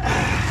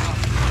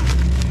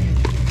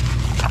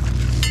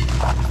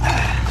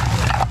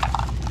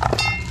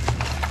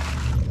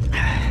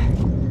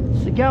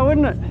 It's the go,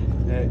 isn't it?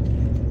 Yeah.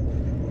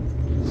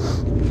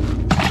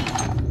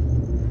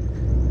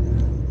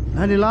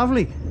 Bloody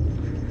lovely.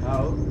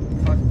 Oh,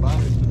 fucking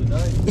bonus for the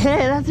day.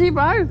 Yeah, that's it,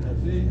 bro.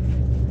 That's it.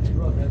 You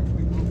brought that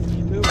quick look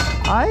in your tool.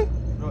 Hey? You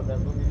brought that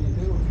look in your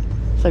tool.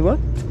 Say what?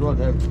 You brought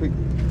that quick.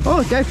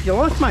 Oh, go for your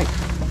life, mate.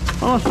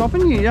 I'm not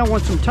stopping you. You don't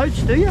want some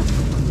totes, do you?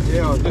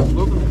 Yeah, I was just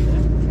looking at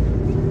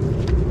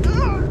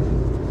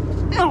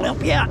that. I'll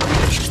help you out.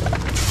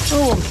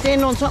 Oh, I'm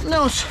standing on something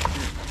else.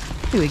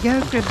 Here we go.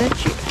 Grab that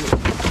shit.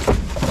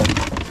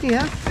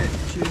 Yeah.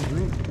 Cheers,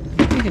 mate.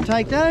 You can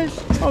take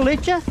those. I'll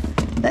let you.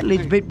 That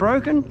lid's a bit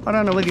broken. I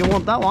don't know whether you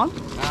want that one.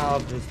 No,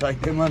 I'll just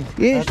take them one.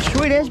 Yeah,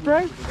 sweet as,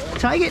 bro.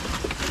 Take it.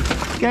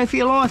 Go for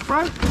your life, bro.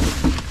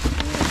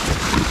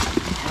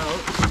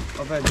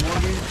 I've had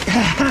more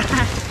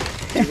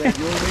You've had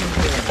your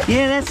wins,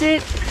 Yeah, that's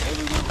it.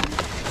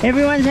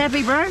 Everyone's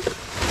happy, bro.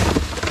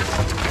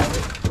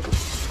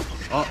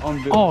 I'm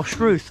doing. Oh,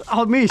 Struth.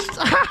 I missed.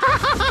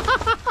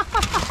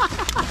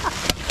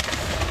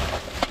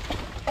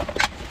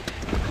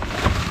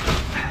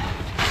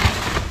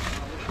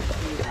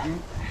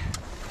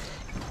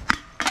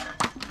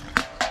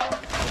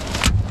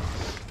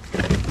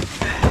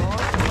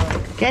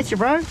 Catch you,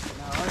 bro.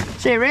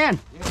 See you around.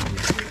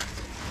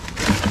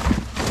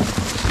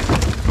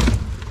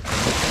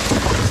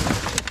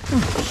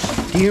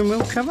 Steering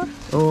wheel cover?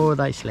 Oh,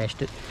 they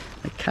slashed it.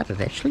 They cut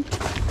it actually.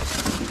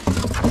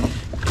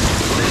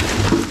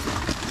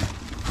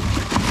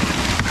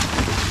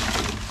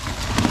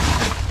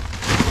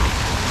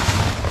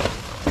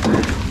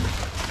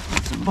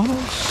 Some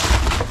bottles.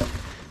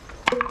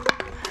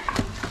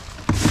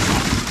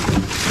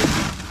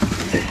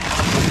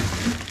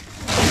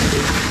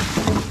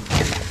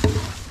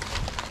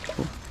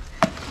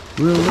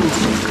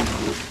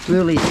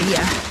 Rule is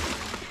here.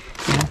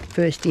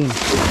 First in.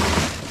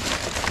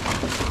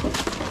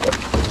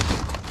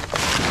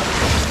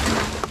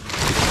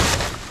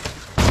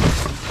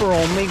 Poor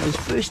old me was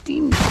first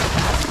in.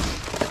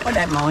 I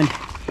don't mind.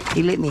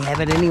 He let me have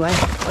it anyway.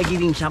 I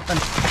give him something.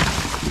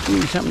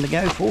 Give him something to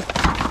go for.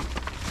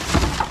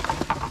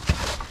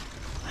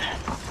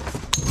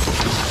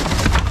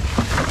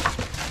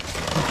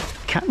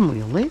 Cutting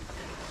wheel there.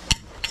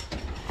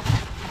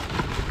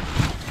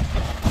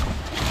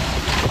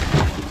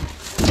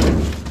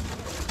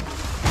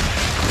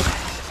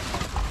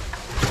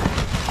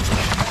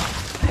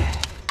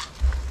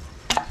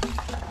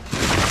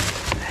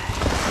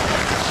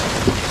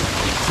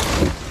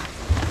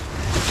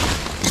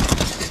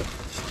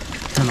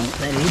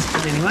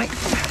 But anyway,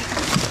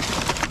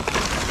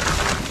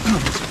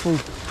 oh, it's a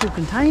full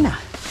container.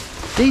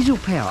 Diesel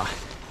power.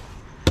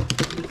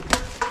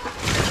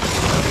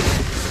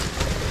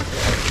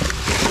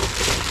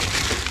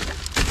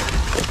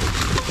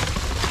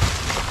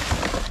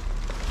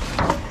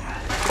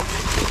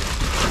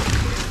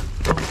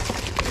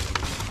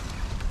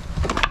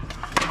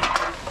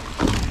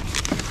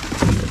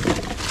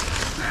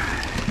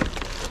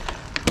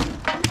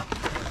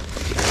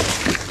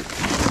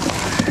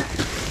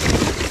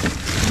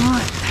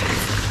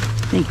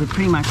 I think we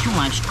pretty much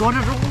almost got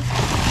it all.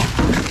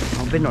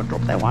 I better not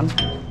drop that one.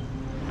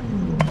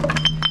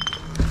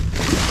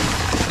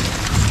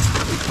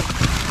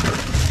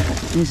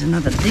 There's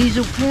another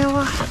diesel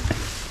power.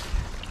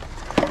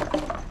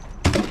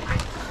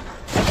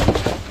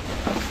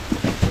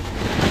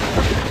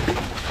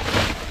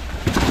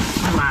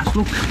 Last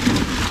look.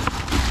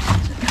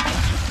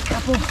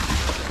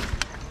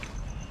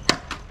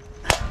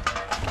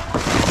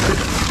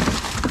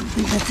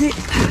 That's it.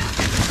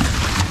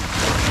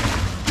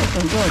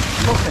 Looking good,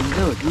 looking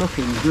good,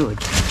 looking good.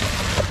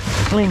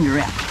 Cleaned her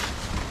out.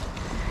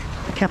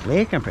 A couple of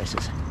air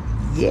compressors.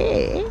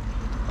 Yeah.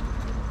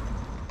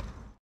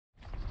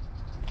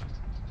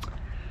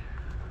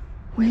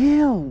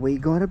 Well, we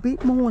got a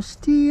bit more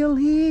steel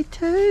here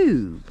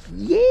too.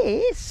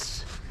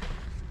 Yes.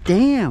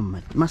 Damn,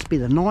 it must be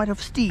the night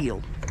of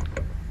steel.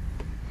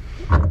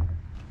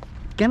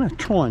 Gonna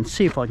try and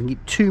see if I can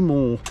get 2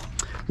 more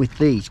with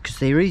these because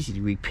they're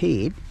easily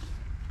repaired.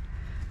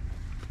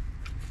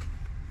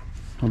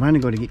 I've only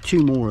got to get 2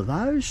 more of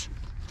those.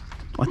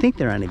 I think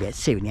they're only about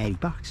 70-80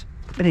 bucks.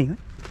 But anyway,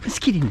 let's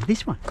get into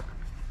this one.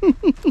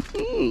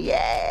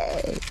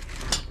 Yeah!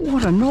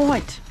 What a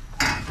night!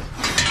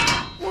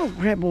 We'll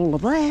grab all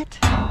of that.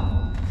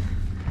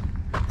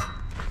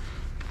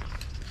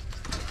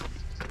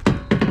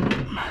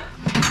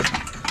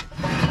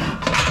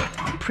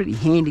 I'm pretty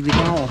handy with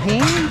my old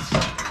hands,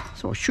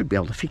 so I should be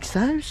able to fix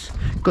those.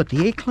 Got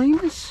the air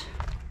cleaners.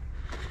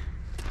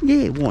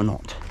 Yeah, why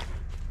not?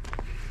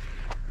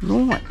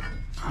 Right.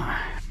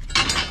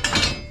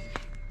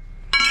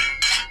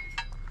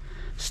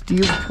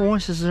 Steel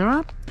prices are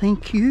up,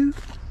 thank you.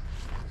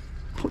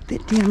 Put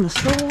that down the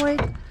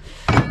side.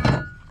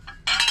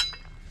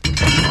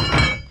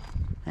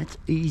 That's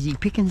easy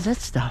pickings, that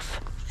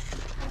stuff.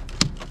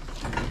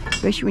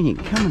 Especially when you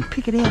can come and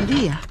pick it out of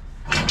here.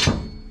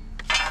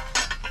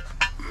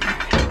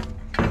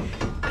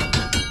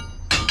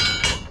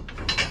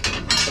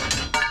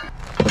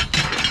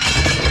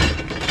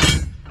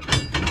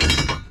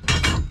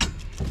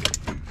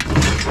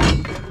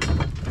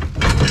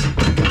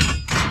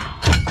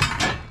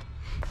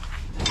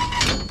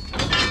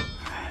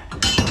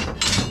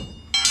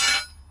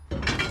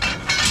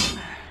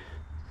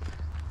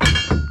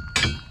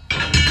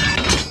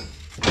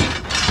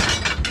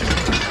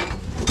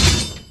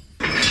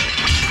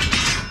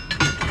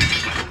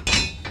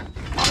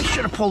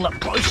 Pull up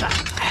closer.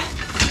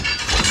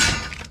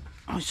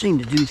 I seem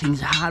to do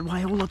things the hard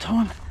way all the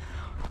time.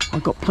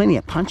 I've got plenty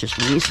of punches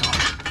from this side.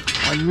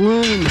 I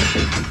learned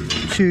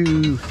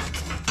to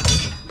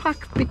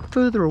park a bit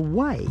further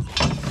away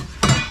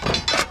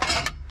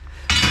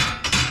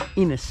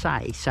in a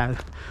say, so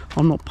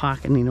I'm not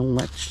parking in all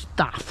that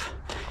stuff.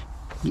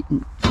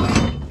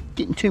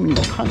 Getting too many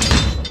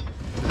punches,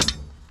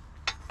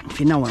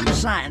 if you know what I'm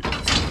saying.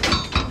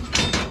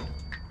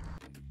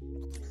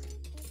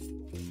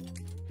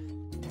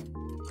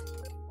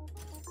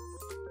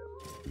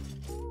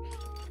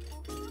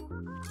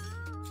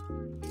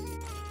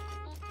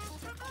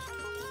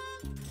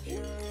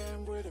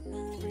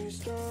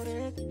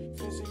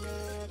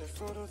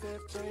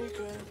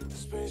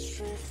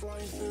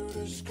 Flying through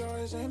the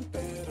skies and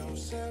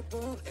battles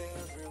happen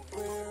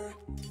everywhere.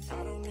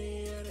 I don't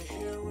need any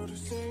hero to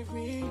save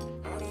me.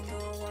 I don't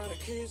know why the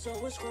kids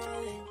always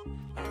crying.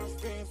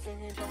 I've been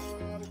thinking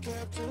about all the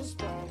captains,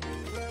 but we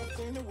left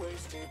in a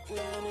wasted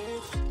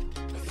planet.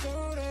 I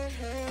thought I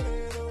had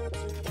it all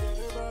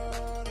together,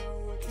 but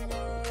I'm waking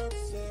up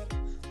sad.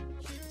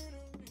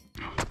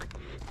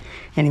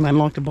 Anyone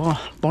like to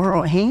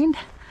borrow a hand?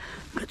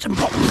 Got some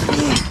bottles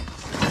there.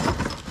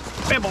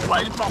 Grab all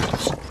those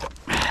bottles.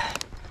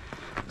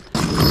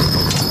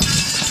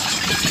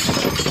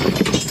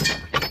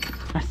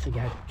 That's the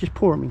go. Just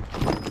pour them in.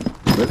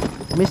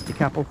 Look, missed a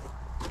couple.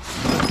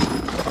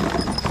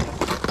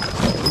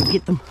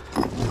 Get them.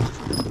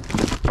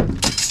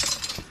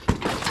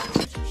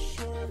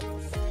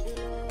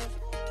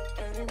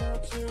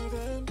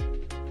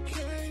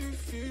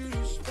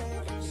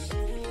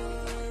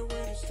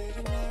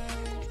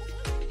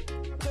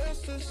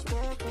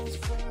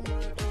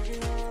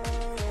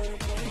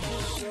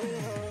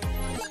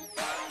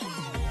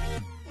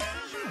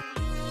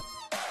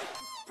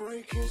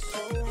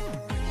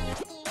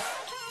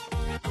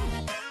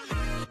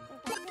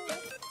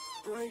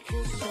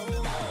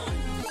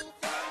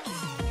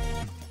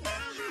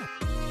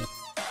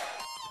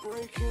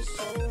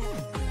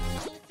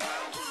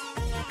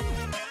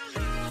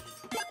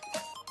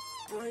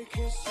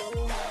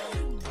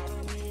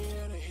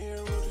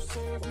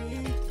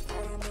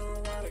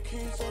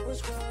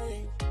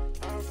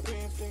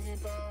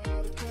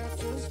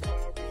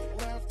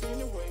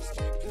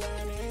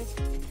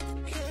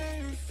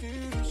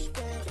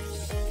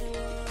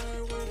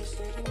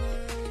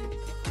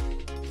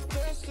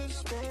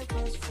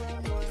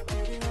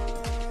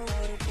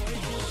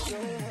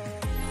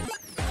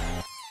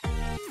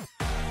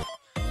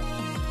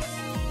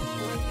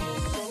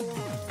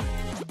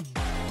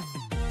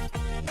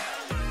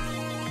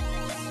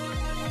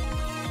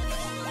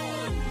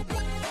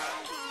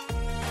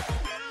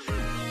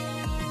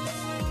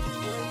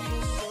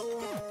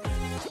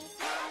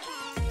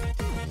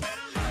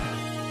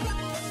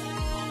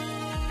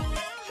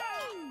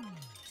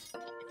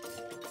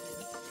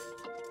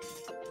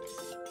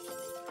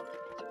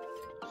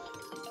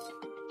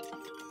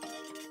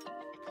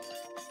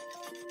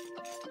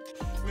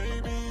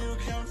 Maybe you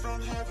came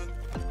from heaven,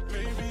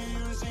 maybe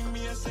you sing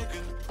me a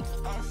second.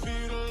 I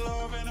feel the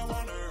love and I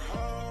wonder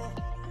how.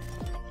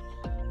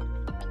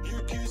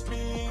 You kissed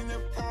me in the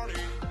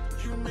party,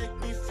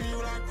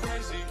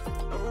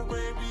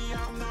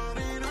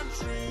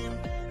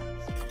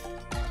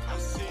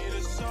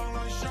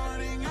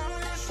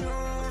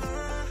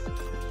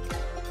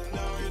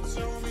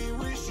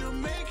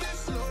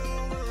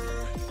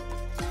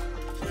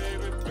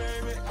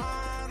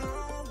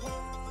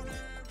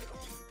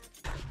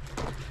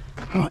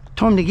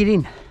 Time to get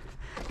in.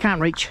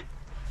 Can't reach.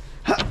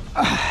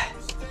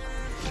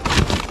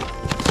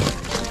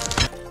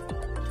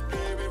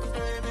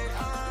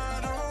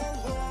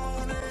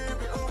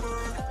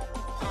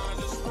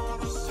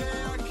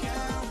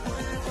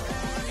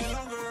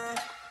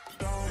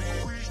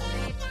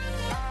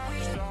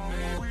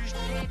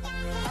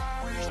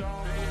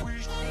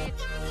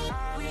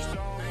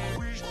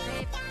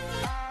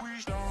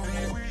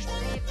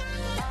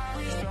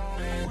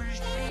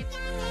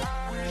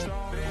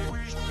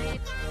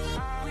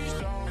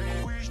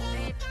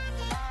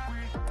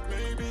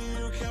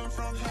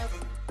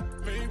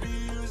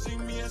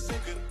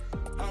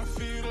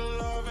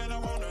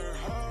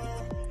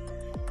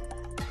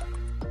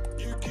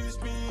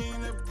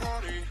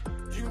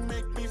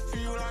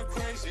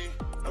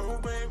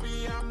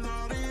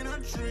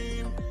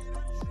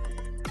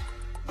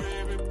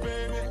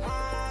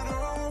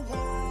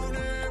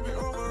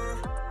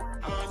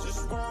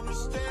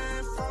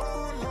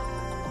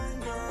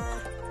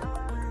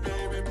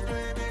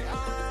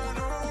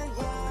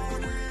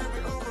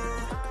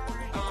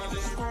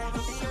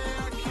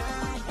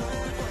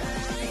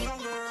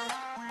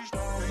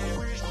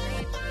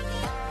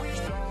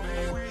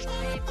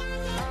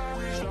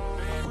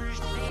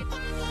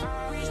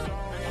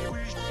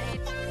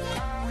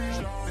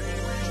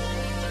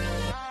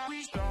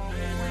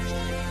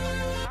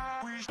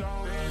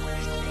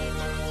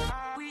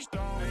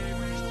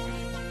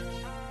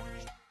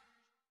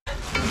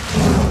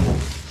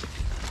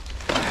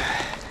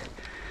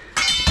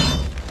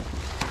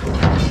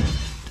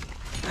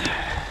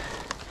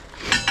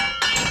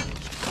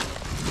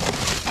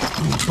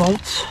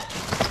 Bolts.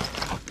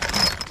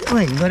 Oh,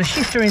 you've got a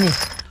shifter in here.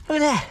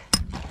 Look at that.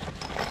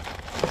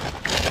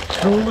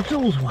 Throw all the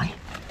tools away.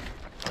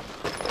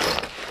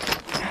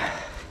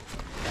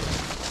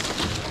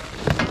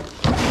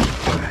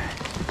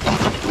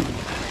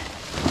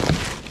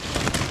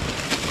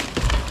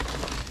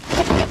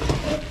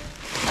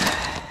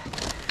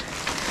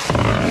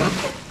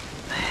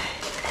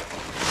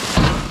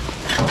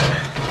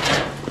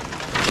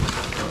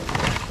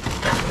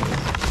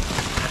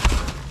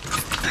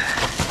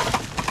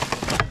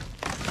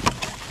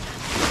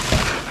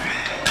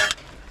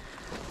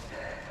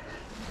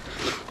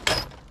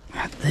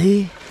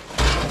 There.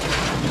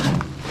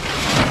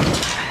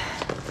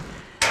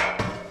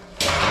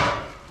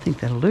 I think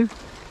that'll do.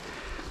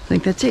 I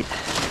think that's it.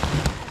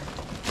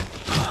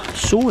 Oh,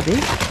 saw there.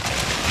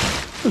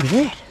 Look at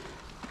that.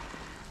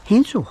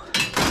 Hansel.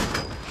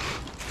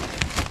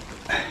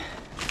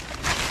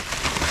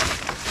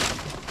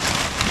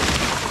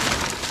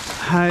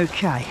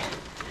 Okay.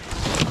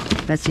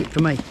 That's it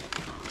for me.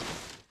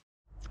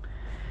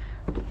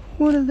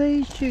 What are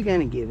these two going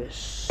to give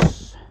us?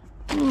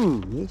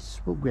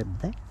 Yes, we'll grab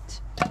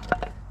that.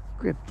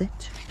 Grab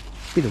that.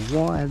 Bit of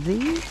wire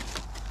there.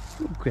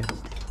 We'll grab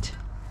that.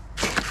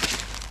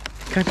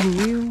 Cutting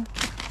wheel.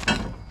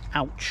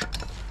 Ouch.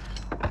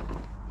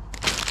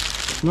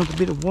 Another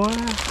bit of wire.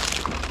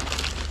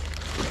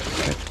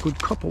 That's good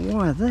copper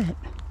wire, that.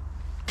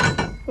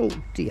 Oh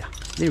dear,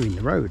 they're in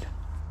the road.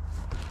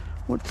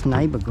 What's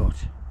neighbour got?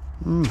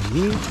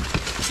 Yeah.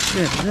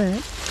 Grab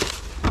that.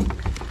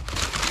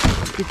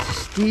 Bits of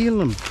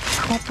steel and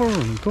copper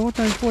and God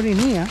knows what in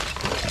here.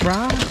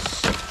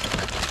 Brass.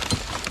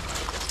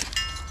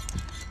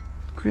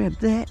 Grab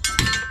that.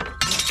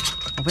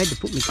 I've had to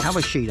put my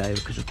cover sheet over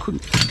because I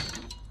couldn't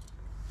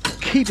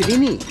keep it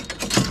in here.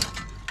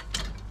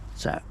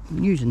 So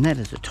I'm using that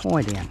as a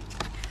tie down.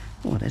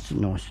 Oh, that's a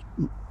nice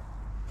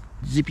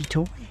zippy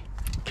tie.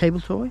 Cable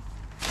tie.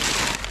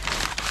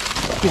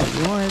 Bit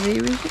of wire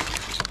there, is it?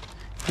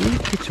 Yeah,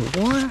 bits of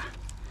wire.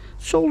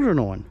 Soldering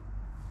iron.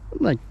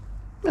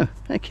 Oh,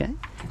 okay.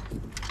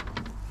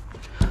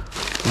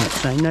 Might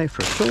say no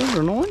for a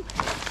soldering iron.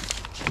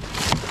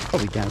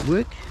 Probably don't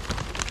work.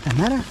 No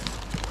matter.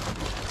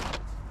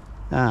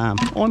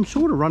 I'm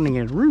sort of running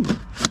out of room.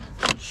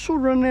 Sort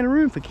of running out of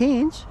room for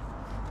cans.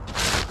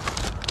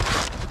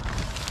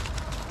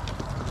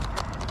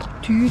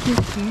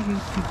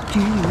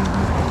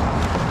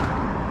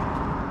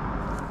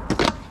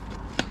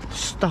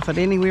 Stuff it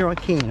anywhere I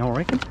can, I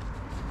reckon.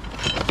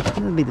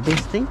 That'll be the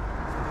best thing.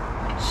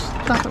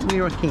 Stuff it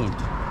where I can.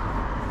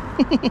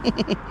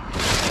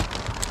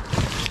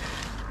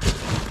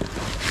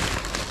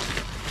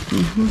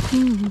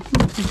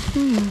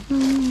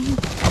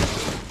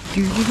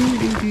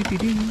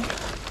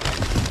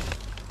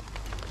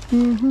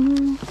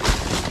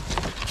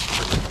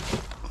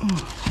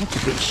 Oh, that's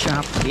a bit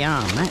sharp for the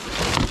arm, that.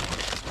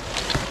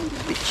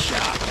 A bit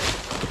sharp.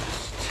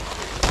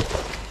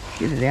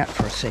 Get it out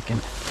for a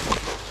second.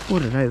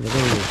 Put it over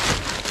there.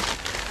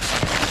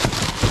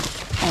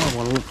 I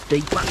want to look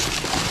deeper. I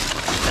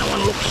don't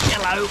want to look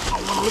shallow. I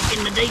want to look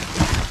in the deep.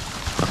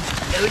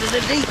 Go to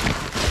the deep.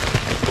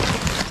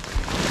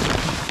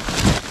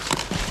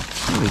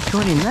 What have we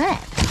got in that?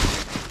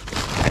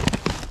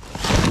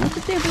 What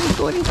the devil have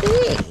we got in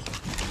there?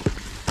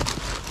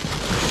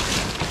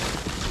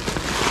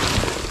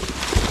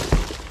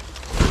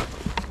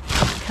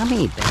 Come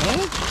here,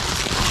 bag.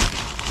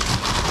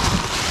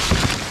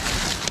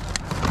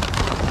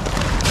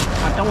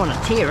 Don't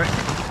want to tear it.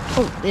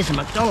 Oh, there's a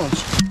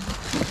McDonald's.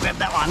 Grab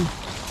that one.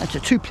 That's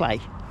a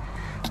 2-play.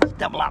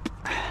 Double up.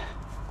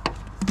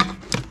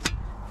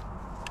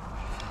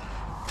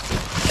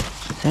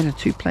 Is that a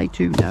 2-play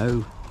too?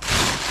 No.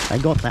 They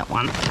got that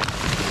one.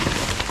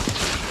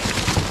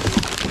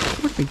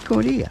 What have we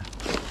got here?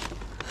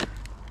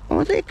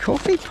 Oh, they're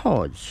coffee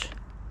pods.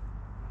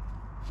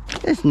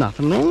 There's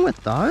nothing wrong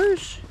with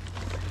those.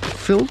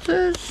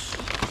 Filters.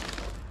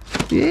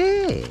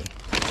 Yeah.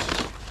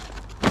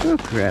 We'll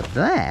grab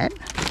that.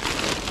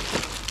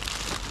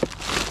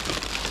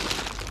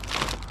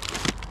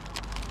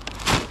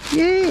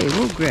 Yeah,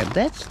 we'll grab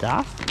that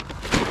stuff.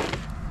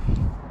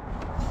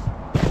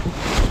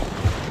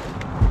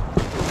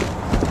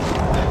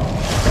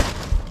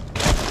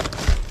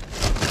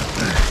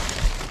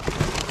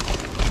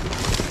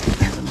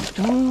 Another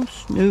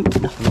McDonald's. Nope,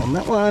 nothing on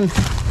that one.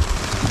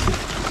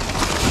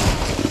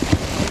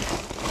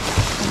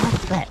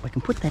 Like that, we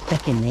can put that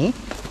back in there.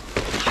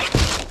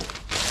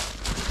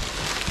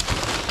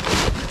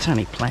 It's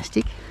only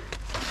plastic.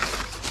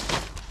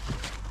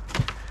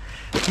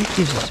 That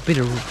gives us a bit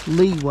of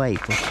leeway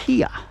for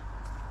here.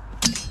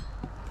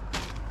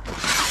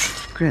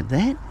 Grab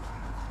that.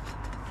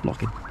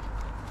 Like a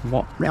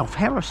what, Ralph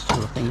Harris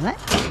sort of thing, that.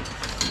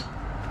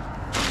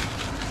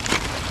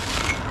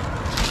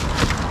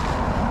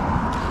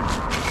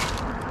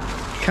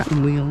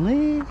 Cutting wheel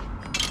there.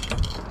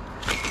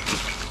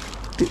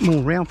 Bit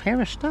more Ralph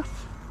Harris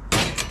stuff.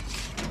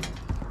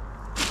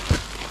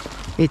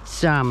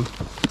 It's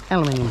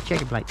aluminium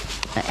checker plate.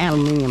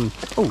 Aluminium.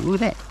 Oh,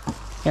 look at that.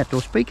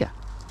 Outdoor speaker.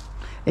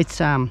 It's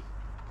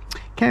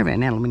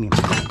caravan aluminium.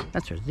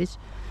 That's what it is.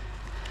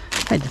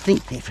 Had to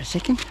think there for a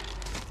second.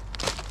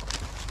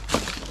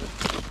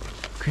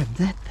 Grab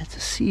that. That's a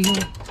seal.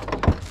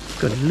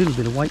 Got a little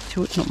bit of weight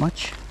to it, not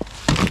much.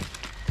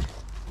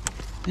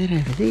 That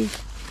over there.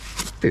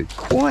 Very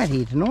quiet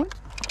here tonight.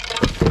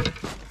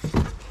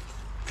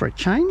 For a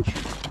change.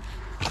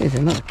 There's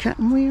another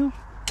cutting wheel.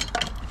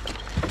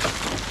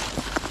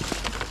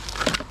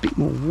 Bit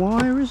more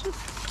wire, is it?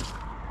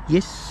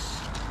 Yes.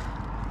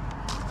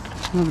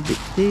 Another bit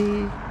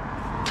there.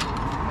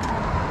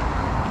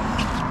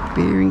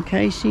 Bearing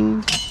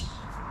casings.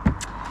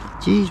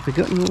 Geez, we've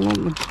gotten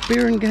along with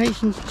bearing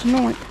casings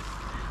tonight.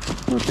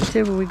 What the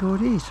devil we got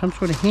here? Some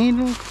sort of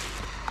handle.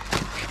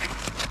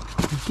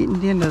 We're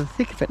getting down to the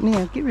thick of it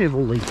now. Get rid of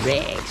all these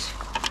rags.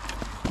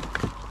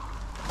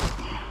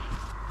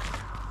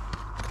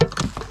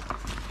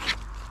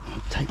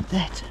 I'll take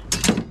that.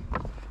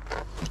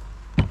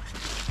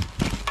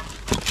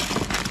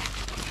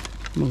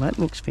 Well, that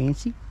looks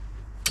fancy.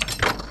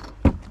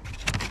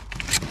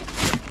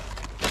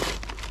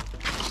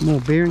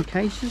 More bearing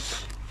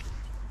cases.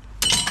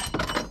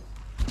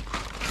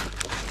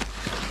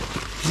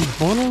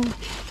 Bottle.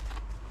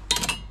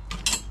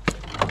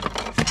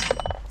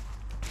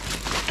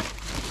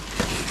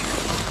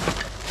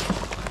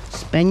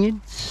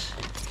 Spaniards.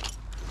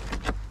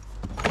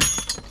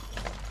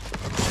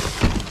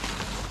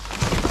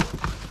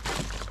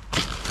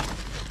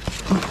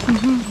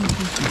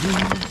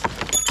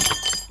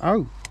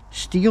 Oh,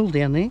 steel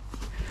down there.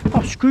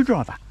 Oh,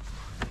 screwdriver.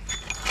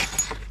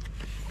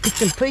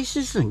 Bits and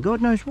pieces and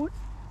God knows what.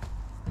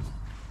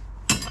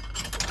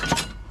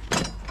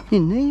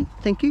 In there,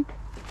 thank you.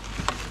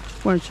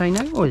 Won't say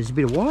no. Oh, there's a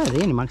bit of wire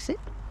there amongst it.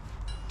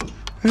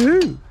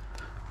 Ooh.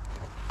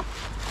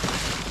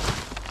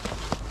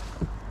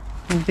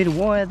 There's a bit of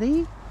wire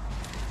there.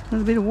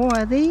 Another bit of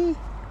wire there.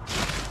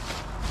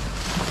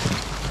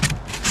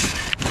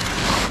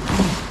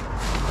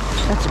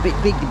 That's a bit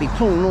big to be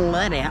pulling all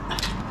that out.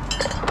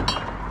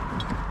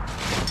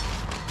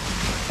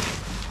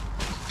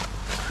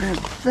 Grab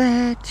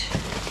that.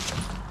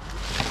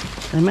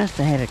 They must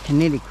have had a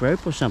kinetic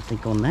rope or something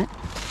on that.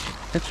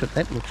 That's what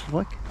that looks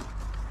like.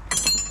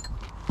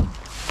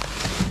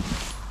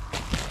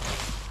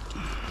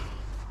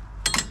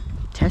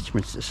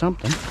 Attachments to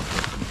something.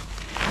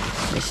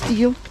 They're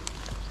steel.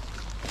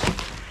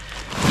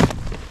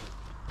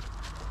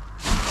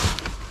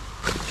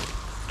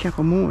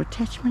 Couple more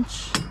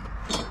attachments. Get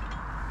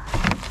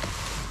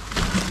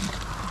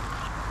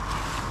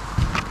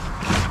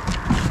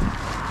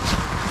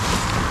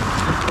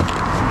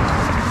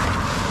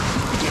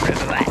rid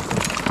of that.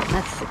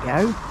 That's the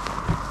go.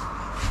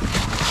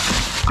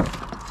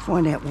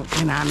 Find out what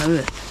can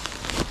unearth.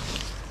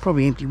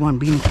 Probably empty one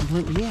bin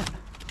completely out.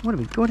 What have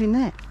we got in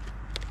that?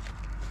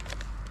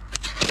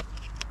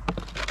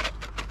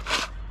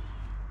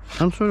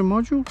 Some sort of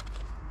module.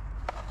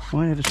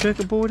 Might have a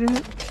circuit board in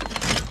it.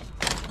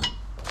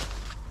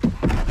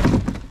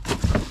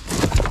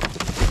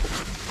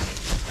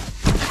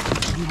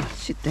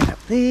 Sit that up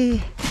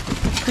there.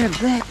 Grab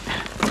that.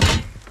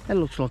 That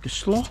looks like a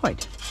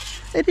slide.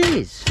 It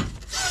is.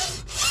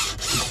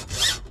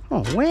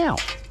 Oh wow.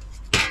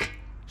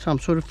 Some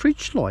sort of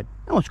fridge slide.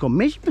 Oh, it's got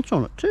measurements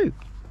on it too.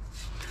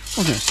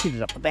 I'm going to sit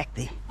it up the back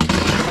there.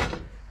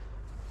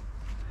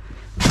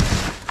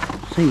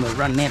 Seem we're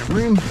running out of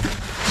room.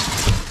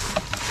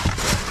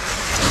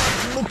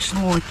 Looks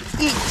like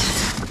it.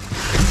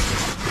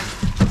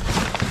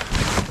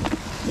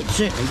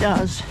 certainly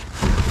does.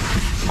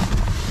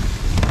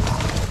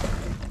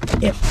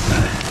 Yep.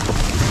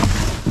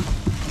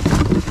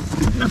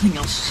 Nothing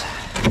else.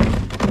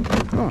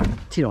 Oh,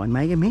 did I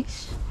make a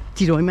mess?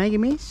 Did I make a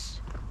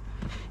mess?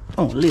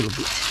 Oh, a little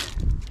bit.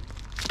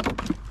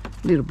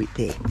 A little bit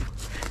there.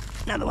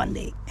 Another one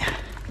there.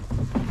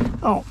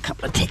 Oh, a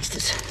couple of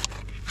textures.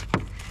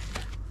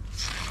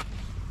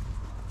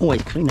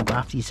 Always clean up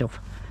after yourself.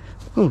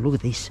 Oh, look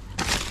at this.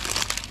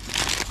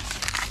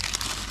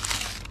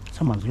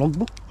 Someone's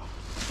logbook.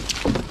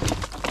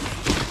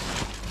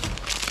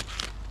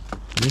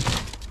 Yes.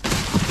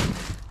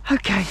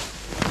 Okay.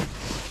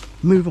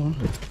 Move on.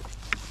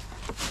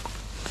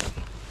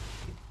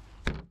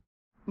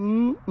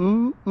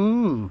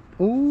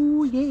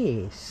 Oh,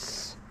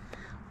 yes.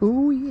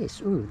 Oh,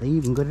 yes. Oh, they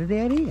even got it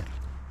out here.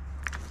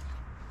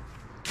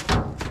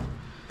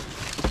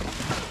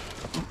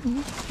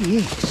 Oh,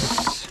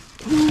 yes.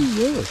 Oh,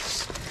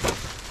 yes.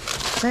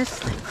 That's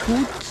the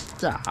good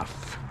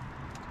stuff.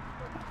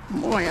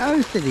 My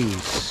oath it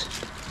is.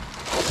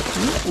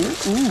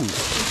 Ooh.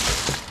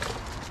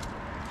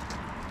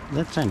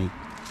 That's only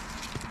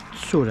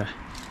sort of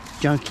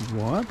junky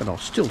wire, but I'll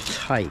still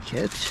take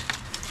it.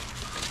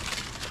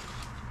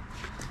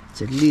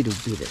 It's a little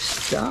bit of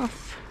stuff.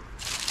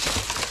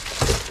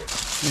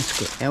 Let's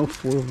get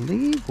alfoil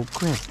there. We'll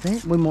grab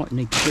that. We might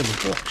need to fill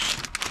the box.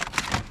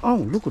 Oh,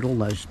 look at all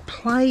those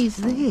plays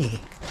there.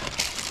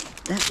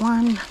 That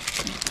one.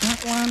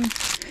 That one.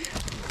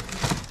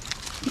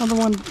 Another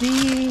one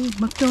there.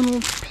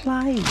 McDonald's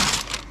plays.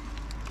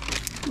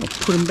 I'll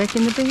put them back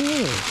in the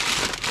bag.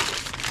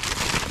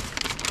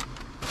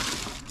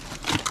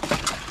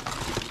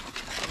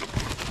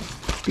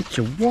 Bits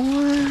of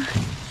wire.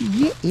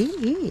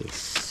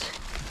 Yes.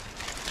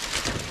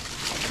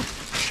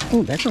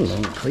 Oh, that's a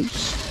long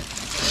piece.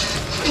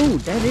 Oh,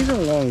 that is a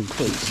long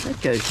piece. That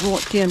goes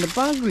right down the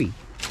buggery.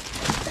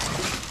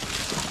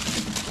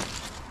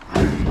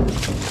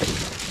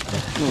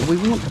 Well, we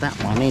want that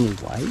one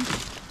anyway.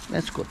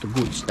 That's got the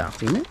good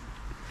stuff in it.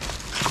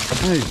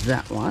 There's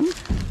that one.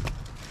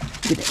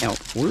 Bit of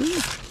alfoil.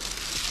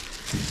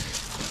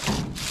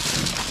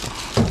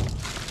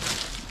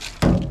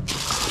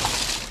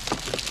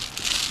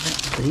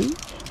 That's there.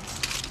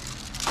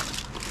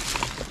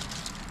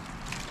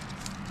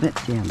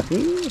 That's down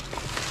there.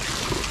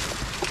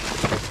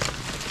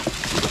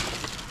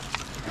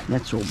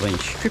 That's all been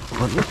stripped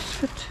by the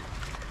looks of it.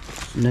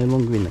 It's no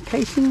longer in the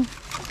casing.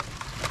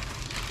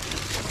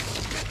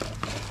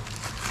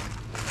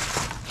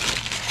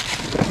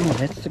 Oh,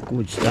 that's the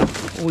good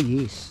stuff. Oh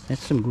yes,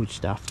 that's some good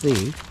stuff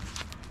there.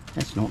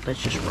 That's not,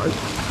 that's just rope.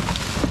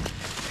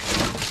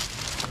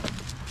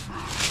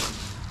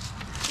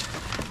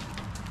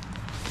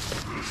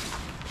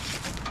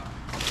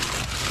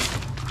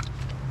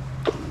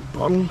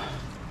 Bottom.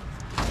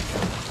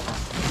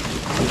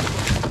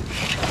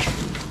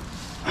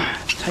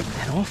 Take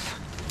that off.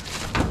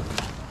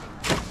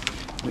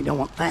 We don't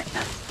want that.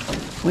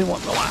 We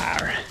want the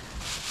wire.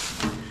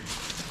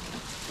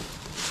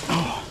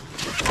 Oh,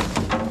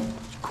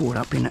 it's caught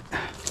up in it.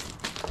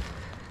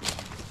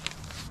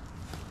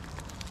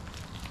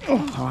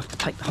 Oh, I'll have to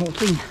take the whole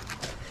thing.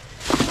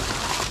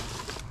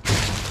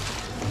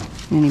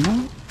 Any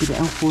more? Bit of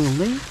alfoil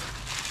there.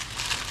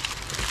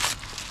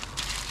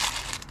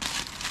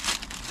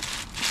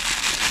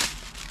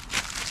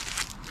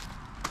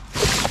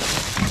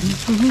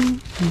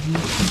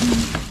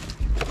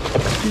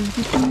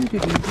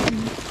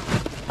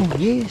 Oh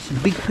yeah, some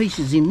big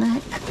pieces in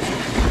that.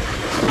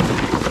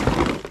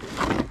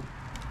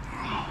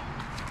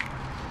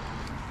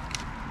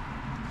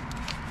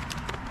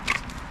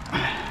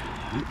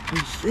 That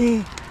piece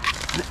there,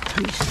 that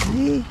piece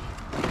there.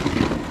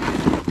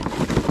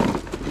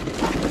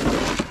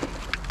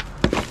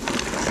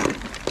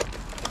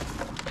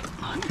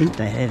 I think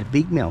they had a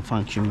big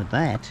malfunction with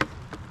that.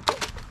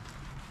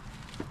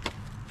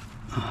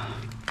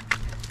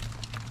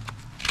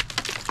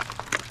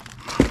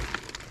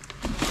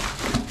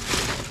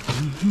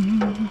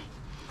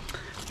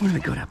 What have we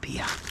got up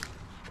here?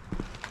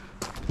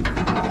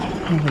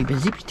 Only the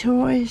zippy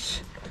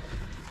ties.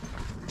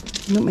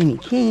 Not many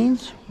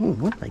cans. Oh,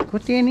 what have they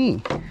got down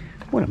here?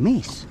 What a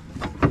mess.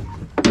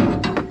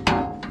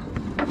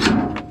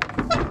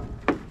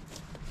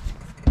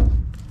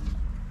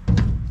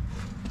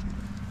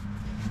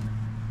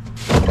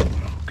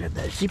 Grab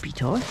those zippy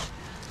ties.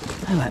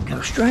 They won't go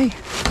astray.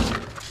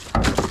 A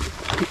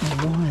bit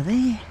more wire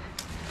there.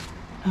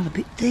 Another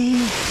bit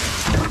there.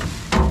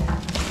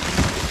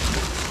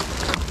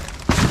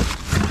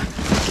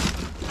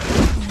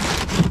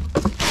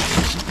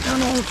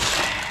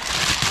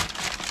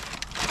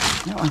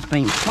 That one's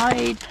been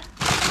played,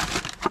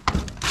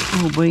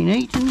 all been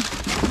eaten.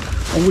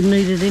 I wouldn't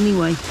eat it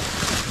anyway.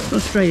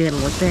 Not straight out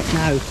like that,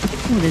 no.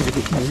 Oh, there's a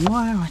bit more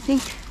wire, I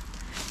think.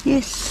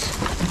 Yes.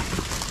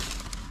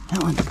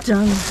 That one's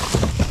done.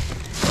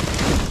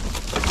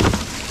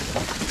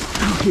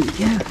 Oh, here we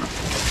go.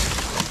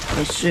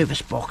 There's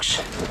service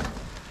box.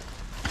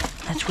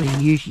 That's where you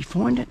usually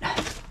find it.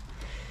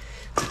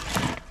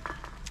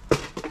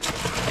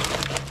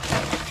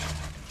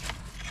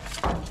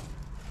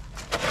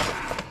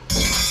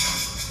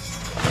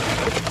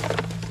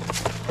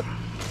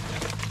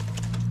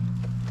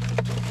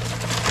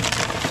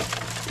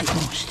 Bit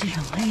more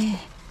steel there.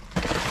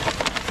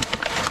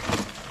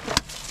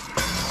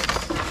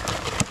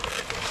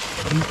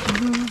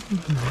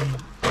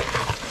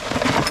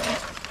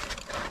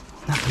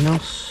 Nothing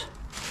else.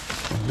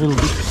 A little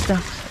bit of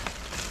stuff.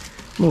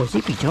 More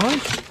zippy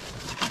ties.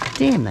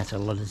 Damn, that's a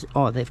lot of...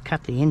 Oh, they've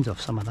cut the ends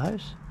off some of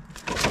those.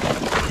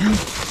 Okay.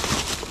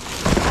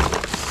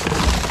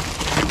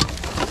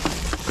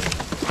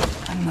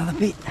 Another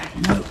bit.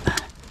 Nope.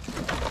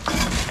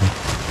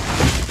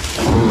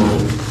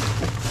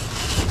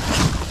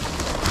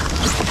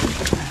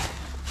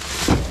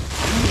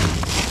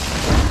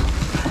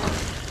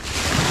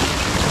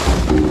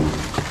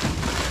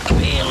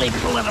 Barely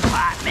pull it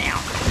apart now.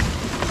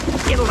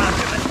 Get a load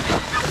of it.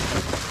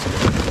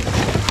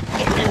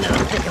 Get into the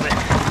thick of it.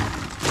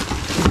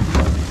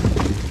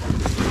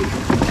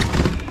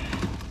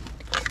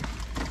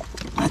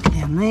 That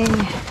down there.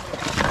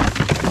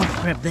 Might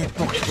grab that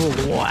box full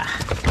of wire.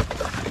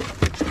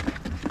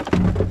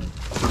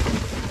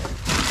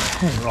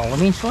 And roll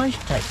them insulation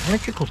tape,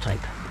 electrical tape.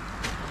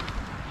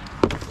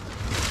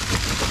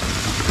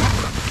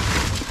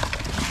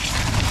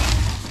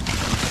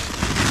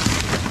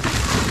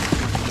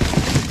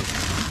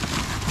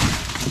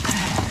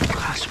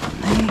 Glass one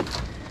there.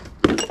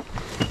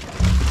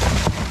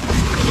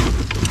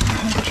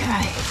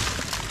 Okay,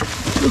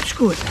 looks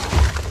good.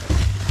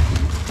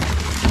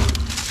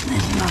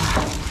 There's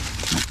another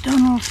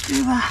McDonald's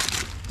screwer.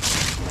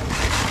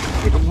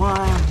 Bit of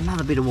wire,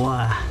 another bit of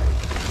wire.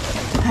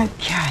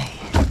 Okay.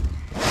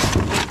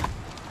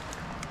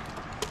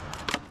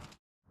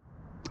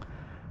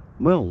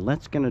 Well,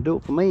 that's going to do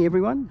it for me,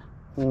 everyone.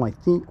 I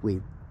think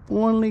we've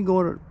finally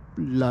got it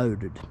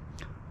loaded.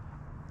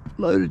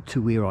 Loaded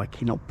to where I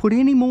cannot put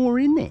any more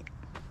in there.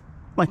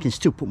 I can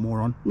still put more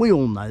on. We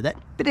all know that.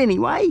 But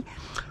anyway,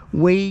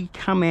 we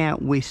come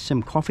out with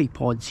some coffee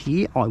pods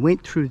here. I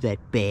went through that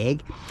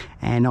bag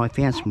and I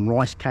found some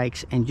rice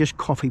cakes and just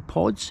coffee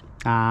pods.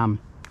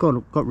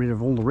 Got rid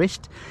of all the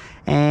rest,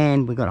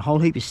 and we've got a whole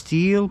heap of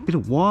steel, bit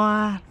of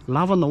wire.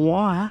 Loving the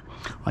wire.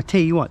 I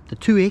tell you what, the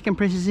 2 air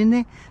compressors in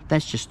there,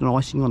 that's just an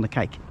icing on the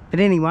cake. But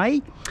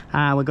anyway,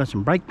 we've got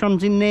some brake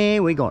drums in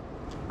there. We got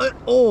it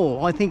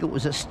all. I think it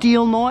was a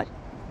steel night.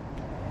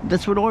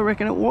 That's what I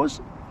reckon it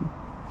was.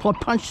 I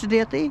punched it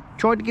out there,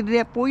 tried to get it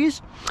out for you.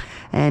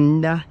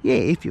 And yeah,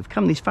 if you've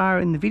come this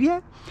far in the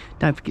video,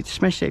 don't forget to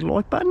smash that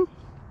like button.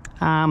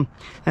 And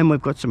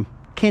we've got some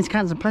cans,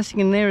 cartons and plastic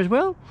in there as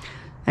well.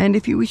 And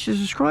if you wish to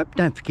subscribe,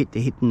 don't forget to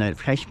hit the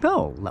notification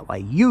bell. That way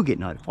you'll get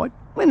notified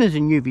when there's a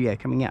new video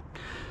coming out.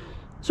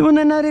 So on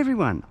that note,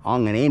 everyone,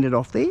 I'm going to end it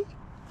off there.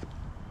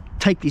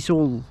 Take this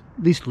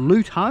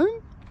loot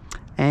home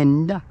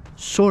and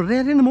sort it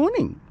out in the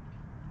morning.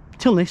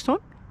 Till next time,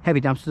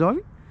 happy dumpster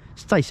diving.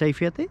 Stay safe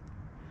out there.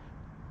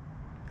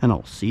 And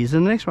I'll see you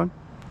in the next one.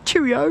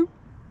 Cheerio.